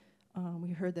council.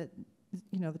 We heard that,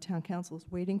 the town council is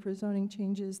waiting for zoning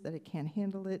changes, that it can't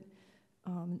handle it.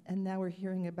 And now we're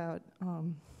hearing about,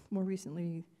 more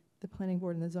recently, the planning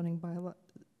board and the zoning bylaw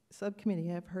subcommittee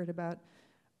have heard about,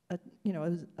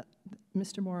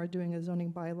 Mr. Mora doing a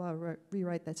zoning bylaw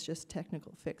rewrite that's just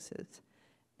technical fixes.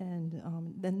 And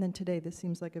then today, this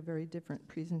seems like a very different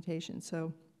presentation.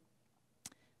 So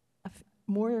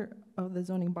more of the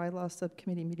zoning bylaw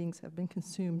subcommittee meetings have been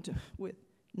consumed with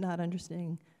not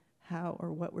understanding how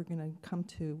or what we're going to come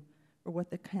to, or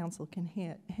what the council can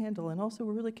handle. And also,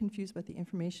 we're really confused about the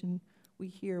information we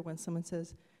hear when someone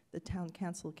says the town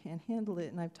council can't handle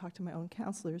it. And I've talked to my own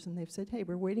counselors, and they've said, hey,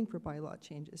 we're waiting for bylaw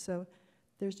changes. So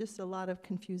there's just a lot of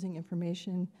confusing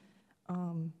information.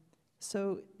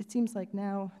 So it seems like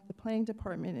now the planning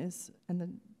department is,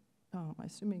 and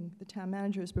assuming the town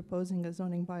manager is proposing a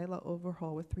zoning bylaw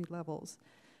overhaul with 3 levels.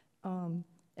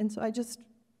 And so I just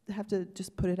have to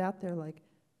just put it out there, like,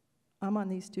 I'm on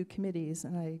these 2 committees,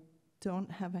 and I don't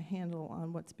have a handle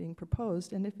on what's being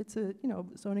proposed. And if it's a,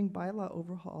 zoning bylaw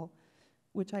overhaul,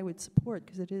 which I would support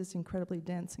because it is incredibly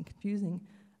dense and confusing,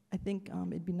 I think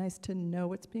it'd be nice to know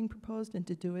what's being proposed and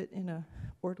to do it in a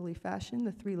orderly fashion.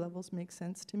 The 3 levels make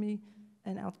sense to me,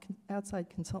 and outside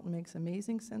consultant makes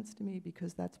amazing sense to me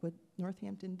because that's what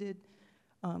Northampton did.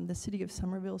 The city of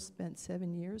Somerville spent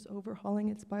 7 years overhauling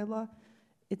its bylaw.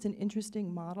 It's an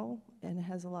interesting model, and it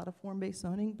has a lot of form-based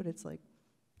zoning, but it's like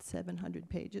 700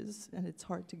 pages, and it's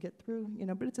hard to get through,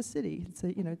 but it's a city. It's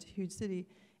a huge city.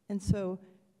 And so,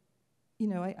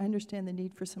 I understand the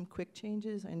need for some quick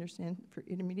changes. I understand for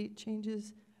intermediate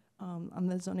changes. On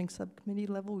the zoning subcommittee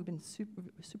level, we've been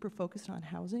super focused on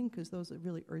housing because those are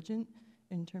really urgent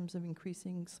in terms of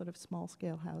increasing sort of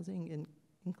small-scale housing and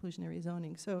inclusionary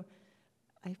zoning. So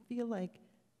I feel like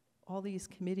all these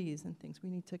committees and things, we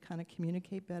need to kind of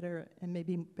communicate better, and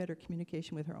maybe better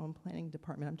communication with our own planning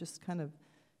department. I'm just kind of,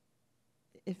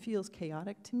 it feels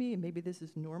chaotic to me, and maybe this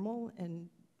is normal, and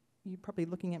you're probably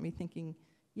looking at me thinking,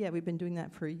 yeah, we've been doing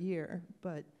that for a year,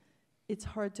 but it's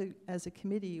hard to, as a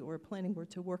committee or a planning board,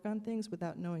 to work on things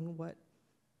without knowing what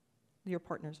your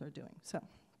partners are doing. So,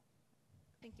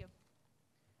 Thank you.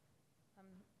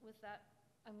 With that,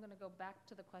 I'm going to go back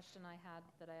to the question I had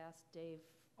that I asked Dave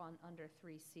on under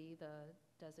 3C, the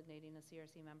designating a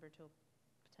CRC member to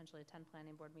potentially attend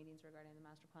planning board meetings regarding the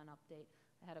master plan update.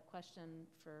 I had a question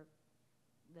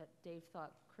that Dave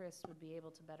thought Chris would be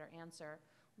able to better answer,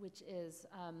 which is,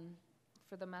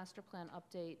 for the master plan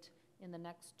update in the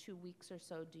next 2 weeks or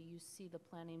so, do you see the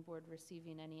planning board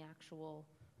receiving any actual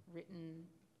written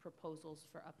proposals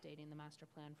for updating the master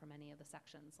plan from any of the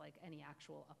sections, like any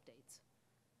actual updates?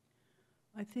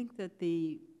 I think that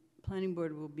the planning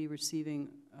board will be receiving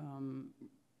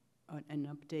an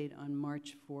update on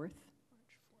March 4th. March 4th.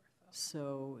 Okay.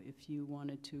 So if you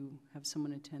wanted to have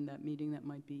someone attend that meeting, that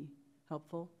might be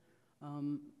helpful.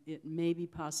 It may be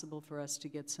possible for us to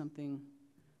get something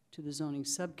to the zoning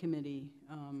subcommittee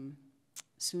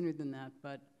sooner than that,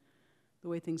 but the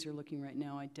way things are looking right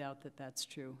now, I doubt that that's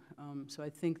true. So I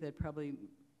think that probably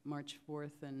March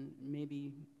 4th, and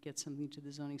maybe get something to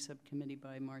the zoning subcommittee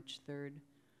by March 3rd.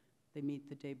 They meet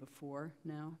the day before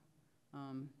now.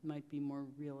 Might be more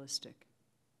realistic.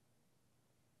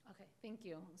 Okay, thank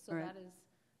you. So All right. that is,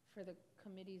 for the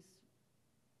committee's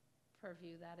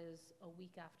purview, that is a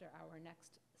week after our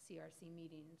next CRC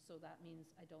meeting. So that means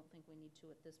I don't think we need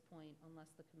to, at this point,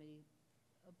 unless the committee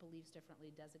believes differently,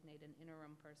 designate an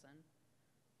interim person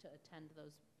to attend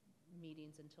those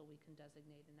meetings until we can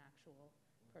designate an actual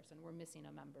person. We're missing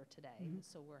a member today,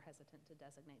 so we're hesitant to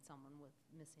designate someone with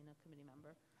missing a committee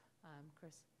member.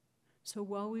 Chris? So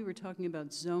while we were talking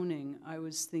about zoning, I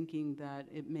was thinking that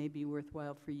it may be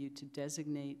worthwhile for you to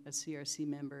designate a CRC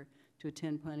member to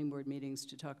attend planning board meetings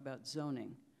to talk about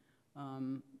zoning.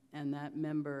 And that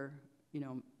member,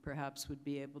 perhaps would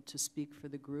be able to speak for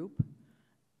the group.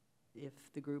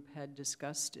 If the group had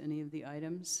discussed any of the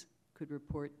items, could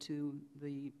report to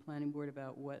the planning board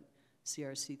about what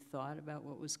CRC thought about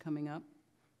what was coming up,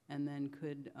 and then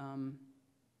could,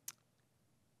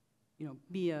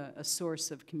 be a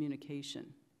source of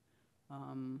communication.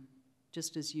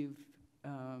 Just as you've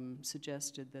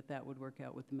suggested that would work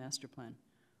out with the master plan.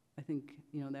 I think,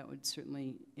 that would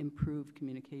certainly improve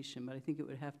communication, but I think it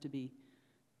would have to be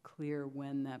clear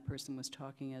when that person was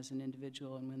talking as an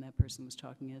individual and when that person was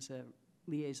talking as a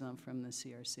liaison from the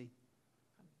CRC.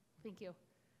 Thank you.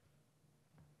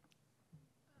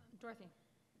 Dorothy?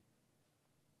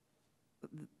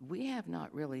 We have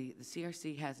not really, the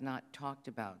CRC has not talked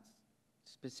about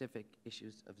specific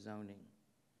issues of zoning.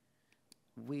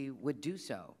 We would do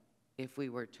so if we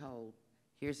were told,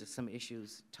 here's some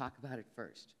issues, talk about it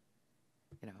first.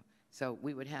 So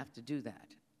we would have to do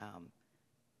that.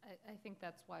 I think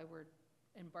that's why we're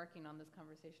embarking on this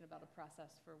conversation about a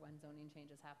process for when zoning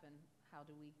changes happen. How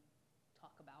do we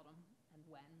talk about them and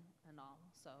when and all?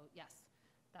 So yes,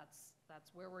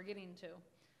 that's where we're getting to.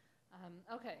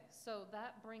 Okay, so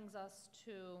that brings us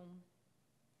to,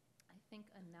 I think,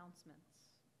 announcements.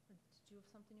 Did you have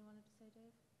something you wanted to say,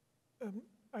 Dave?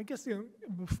 I guess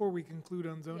before we conclude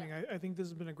on zoning, yeah. I think this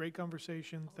has been a great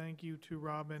conversation. Thank you to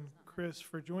Rob and Chris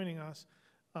for joining us.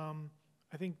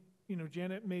 I think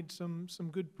Janet made some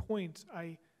good points.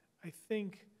 I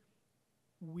think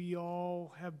we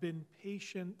all have been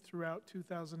patient throughout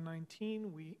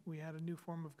 2019. We had a new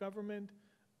form of government.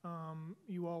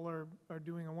 You all are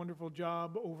doing a wonderful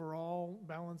job overall,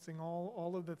 balancing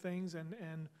all of the things.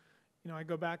 And I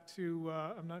go back to,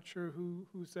 I'm not sure who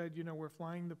said, we're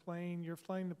flying the plane. You're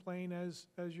flying the plane as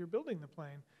you're building the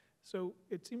plane. So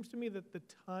it seems to me that the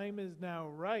time is now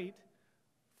right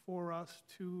for us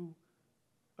to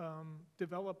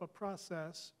develop a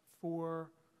process for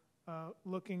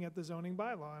looking at the zoning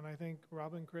bylaw. And I think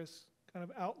Rob and Chris kind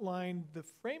of outlined the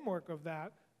framework of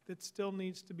that still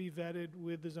needs to be vetted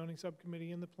with the zoning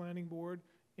subcommittee and the planning board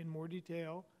in more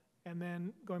detail. And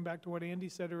then going back to what Andy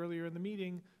said earlier in the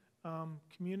meeting,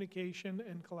 communication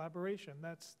and collaboration.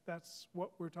 That's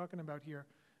what we're talking about here.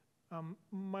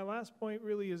 My last point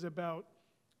really is about,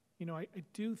 I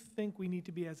do think we need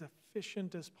to be as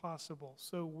efficient as possible.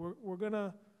 So we're going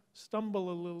to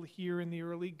stumble a little here in the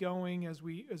early going as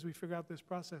we figure out this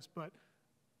process, but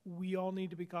we all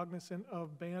need to be cognizant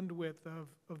of bandwidth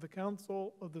of the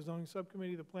council, of the zoning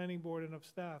subcommittee, the planning board, and of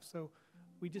staff. So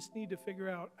we just need to figure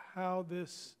out how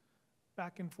this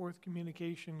back and forth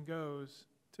communication goes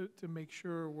to make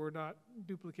sure we're not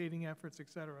duplicating efforts,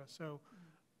 et cetera. So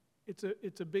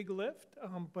it's a big lift,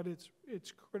 but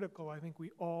it's critical. I think we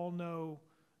all know,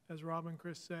 as Rob and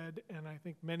Chris said, and I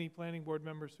think many planning board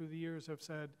members through the years have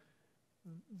said,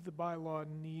 the bylaw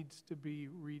needs to be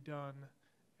redone.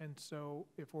 And so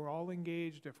if we're all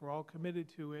engaged, if we're all committed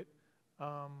to it,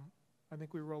 I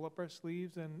think we roll up our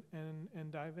sleeves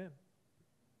and dive in.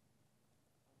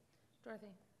 Dorothy?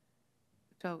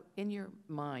 So in your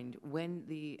mind, when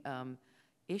the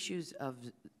issues of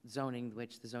zoning,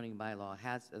 which the zoning bylaw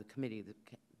has, the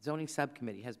zoning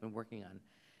subcommittee has been working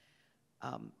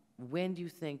on, when do you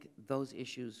think those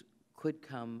issues could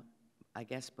come, I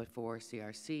guess, before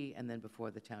CRC and then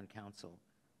before the town council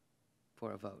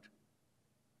for a vote?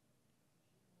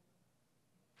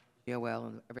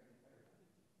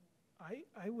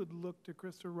 I would look to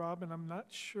Chris or Rob, and I'm not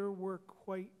sure we're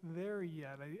quite there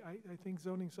yet. I think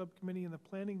zoning subcommittee and the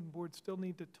planning board still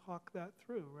need to talk that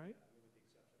through, right?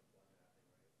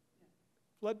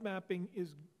 Flood mapping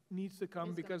needs to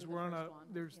come because we're on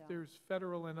there's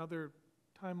federal and other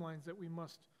timelines that we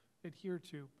must adhere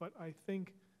to. But I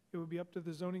think it would be up to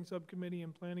the zoning subcommittee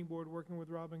and planning board working with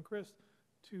Rob and Chris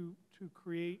to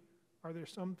create, are there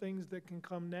some things that can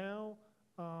come now,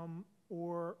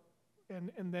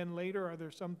 and then later, are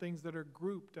there some things that are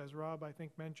grouped, as Rob, I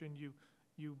think, mentioned, you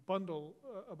bundle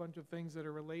a bunch of things that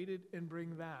are related and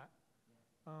bring that.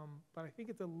 But I think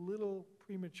it's a little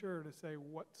premature to say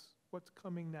what's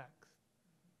coming next.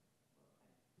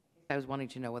 I was wanting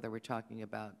to know whether we're talking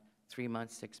about 3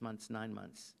 months, 6 months, 9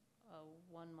 months.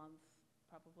 1 month,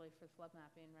 probably, for flood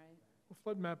mapping, right? Well,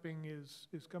 flood mapping is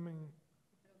coming.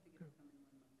 I don't think it'll come in 1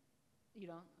 month. You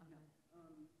don't? No.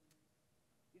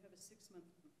 You have a 6-month.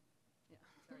 Yeah.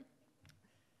 Sorry.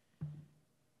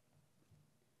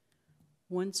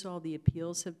 Once all the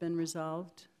appeals have been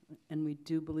resolved, and we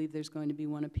do believe there's going to be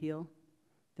one appeal,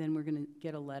 then we're going to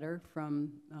get a letter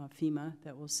from FEMA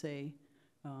that will say,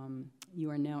 you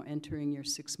are now entering your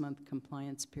 6-month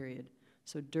compliance period.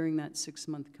 So during that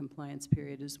 6-month compliance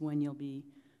period is when you'll be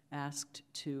asked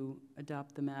to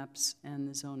adopt the maps and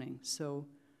the zoning. So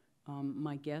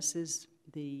my guess is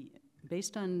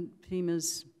based on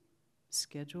FEMA's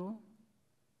schedule,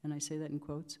 and I say that in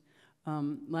quotes,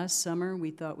 last summer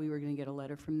we thought we were going to get a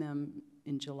letter from them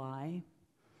in July,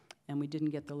 and we didn't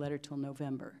get the letter till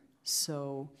November.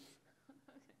 So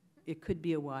it could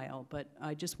be a while, but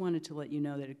I just wanted to let you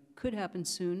know that it could happen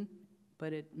soon,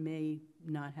 but it may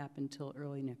not happen till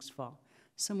early next fall,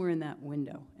 somewhere in that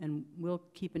window. And we'll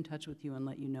keep in touch with you and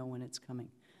let you know when it's coming.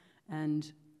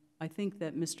 And I think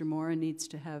that Mr. Mora needs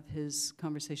to have his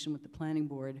conversation with the planning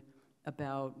board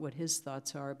about what his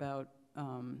thoughts are about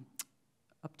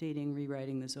updating,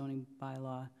 rewriting the zoning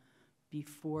bylaw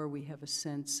before we have a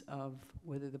sense of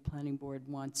whether the planning board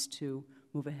wants to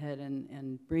move ahead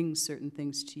and bring certain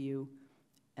things to you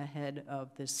ahead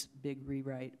of this big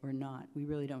rewrite or not. We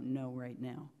really don't know right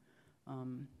now.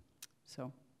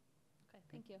 So. Okay,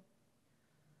 thank you.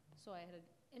 So I had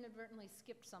inadvertently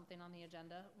skipped something on the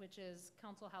agenda, which is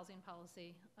council housing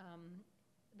policy.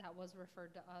 That was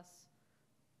referred to us.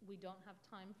 We don't have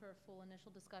time for a full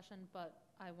initial discussion, but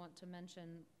I want to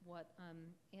mention what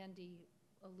Andy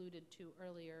alluded to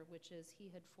earlier, which is he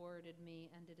had forwarded me,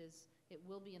 and it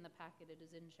will be in the packet, it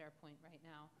is in SharePoint right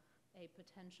now, a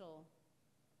potential,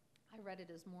 I read it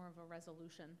as more of a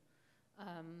resolution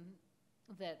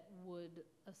that would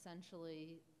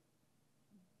essentially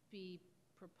be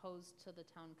proposed to the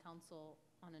town council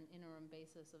on an interim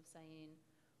basis of saying,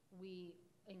 we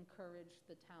encourage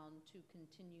the town to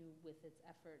continue with its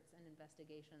efforts and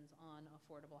investigations on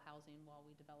affordable housing while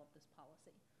we develop this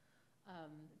policy.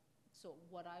 So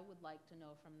what I would like to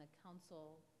know from the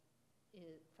council,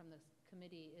 from the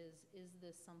committee, is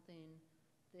this something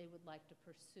they would like to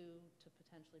pursue to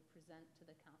potentially present to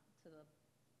the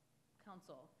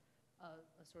council,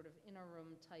 a sort of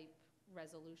interim type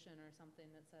resolution or something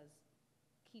that says,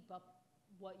 keep up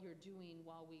what you're doing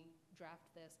while we draft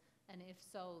this? And if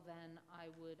so, then I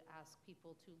would ask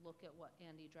people to look at what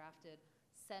Andy drafted,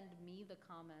 send me the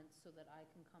comments so that I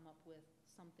can come up with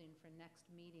something for next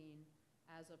meeting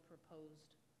as a proposed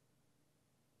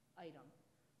item,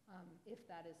 if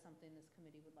that is something this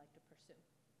committee would like to pursue.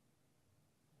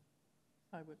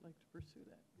 I would like to pursue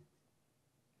that.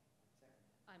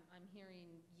 I'm hearing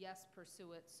yes,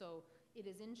 pursue it. So it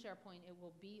is in SharePoint. It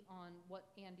will be on,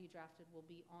 what Andy drafted will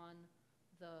be on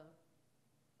the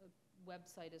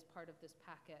website as part of this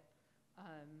packet,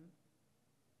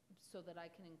 so that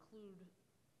I can include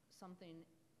something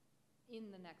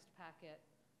in the next packet.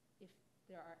 If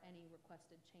there are any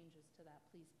requested changes to that,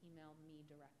 please email me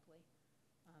directly.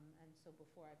 And so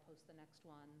before I post the next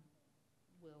one,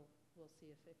 we'll see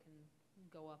if it can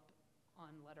go up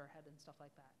on letterhead and stuff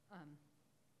like that.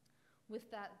 With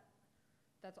that,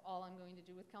 that's all I'm going to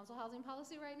do with council housing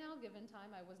policy right now. Given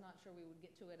time, I was not sure we would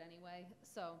get to it anyway.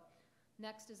 So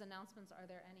next is announcements. Are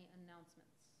there any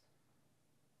announcements?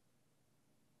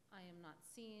 I am not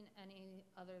seeing any,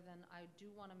 other than I do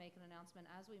want to make an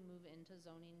announcement as we move into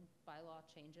zoning bylaw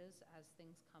changes as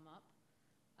things come up.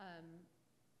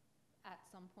 At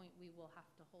some point we will have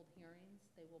to hold hearings.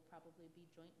 They will probably be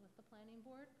joint with the planning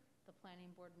board. The planning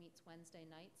board meets Wednesday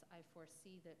nights. I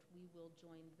foresee that we will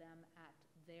join them at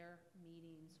their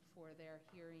meetings for their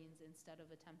hearings instead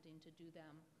of attempting to do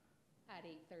them at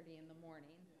 8:30 in the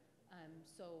morning.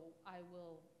 So I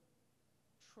will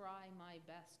try my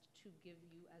best to give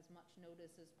you as much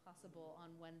notice as possible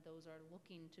on when those are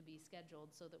looking to be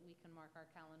scheduled so that we can mark our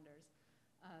calendars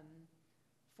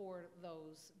for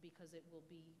those, because it will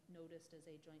be noticed as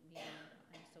a joint meeting,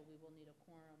 and so we will need a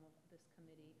quorum of this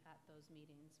committee at those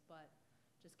meetings. But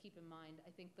just keep in mind,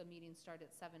 I think the meetings start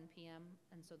at 7 p.m.,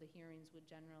 and so the hearings would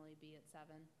generally be at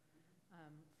 7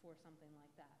 for something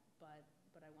like that.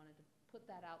 But I wanted to put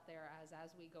that out there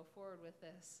as we go forward with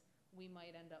this, we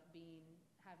might end up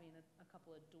having a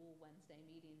couple of dual Wednesday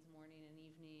meetings, morning and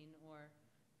evening, or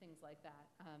things like that.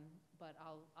 But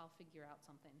I'll figure out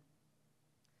something.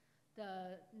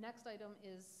 The next item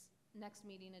is next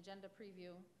meeting agenda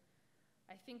preview.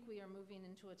 I think we are moving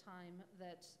into a time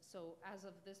that, so as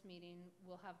of this meeting,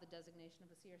 we'll have the designation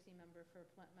of a CRC member for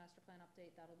master plan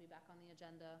update. That'll be back on the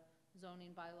agenda.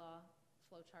 Zoning bylaw,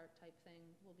 flowchart type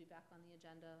thing will be back on the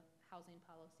agenda. Housing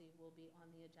policy will be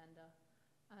on the agenda.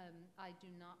 I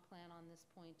do not plan on this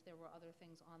point. There were other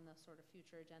things on the sort of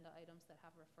future agenda items that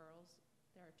have referrals.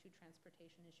 There are 2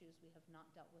 transportation issues we have not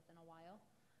dealt with in a while.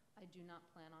 I do not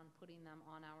plan on putting them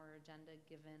on our agenda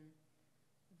given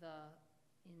the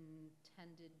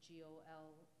intended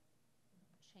GOL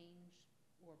change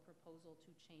or proposal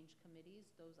to change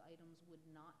committees. Those items would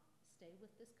not stay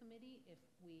with this committee if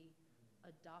we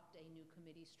adopt a new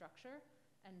committee structure.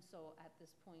 And so at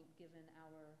this point, given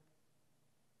our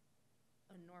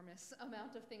enormous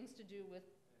amount of things to do with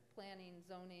planning,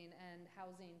 zoning, and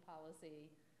housing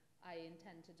policy, I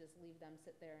intend to just leave them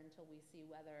sit there until we see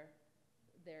whether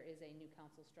there is a new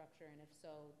council structure, and if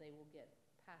so, they will get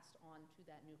passed on to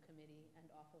that new committee and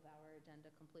off of our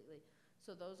agenda completely.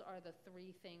 So those are the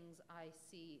 3 things I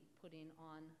see putting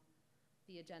on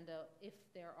the agenda. If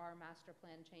there are master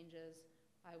plan changes,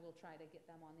 I will try to get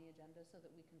them on the agenda so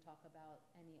that we can talk about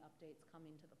any updates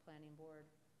coming to the planning board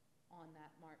on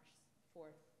that March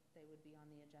 4th. They would be on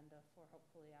the agenda for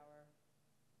hopefully our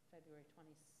February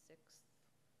 26th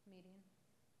meeting.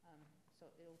 So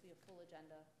it'll be a full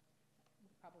agenda. We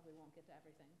probably won't get to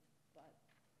everything, but,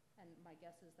 and my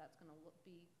guess is that's going to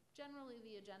be generally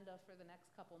the agenda for the next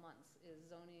couple months is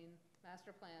zoning, master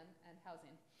plan, and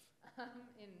housing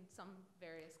in some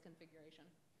various configuration.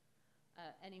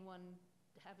 Anyone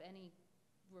have any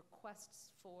requests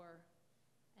for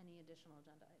any additional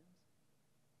agenda items?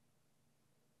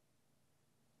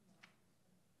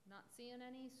 Not seeing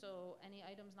any, so any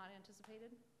items not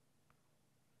anticipated?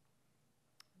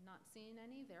 Not seeing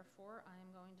any, therefore I am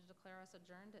going to declare us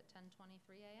adjourned at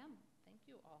 10:23 a.m. Thank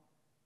you all.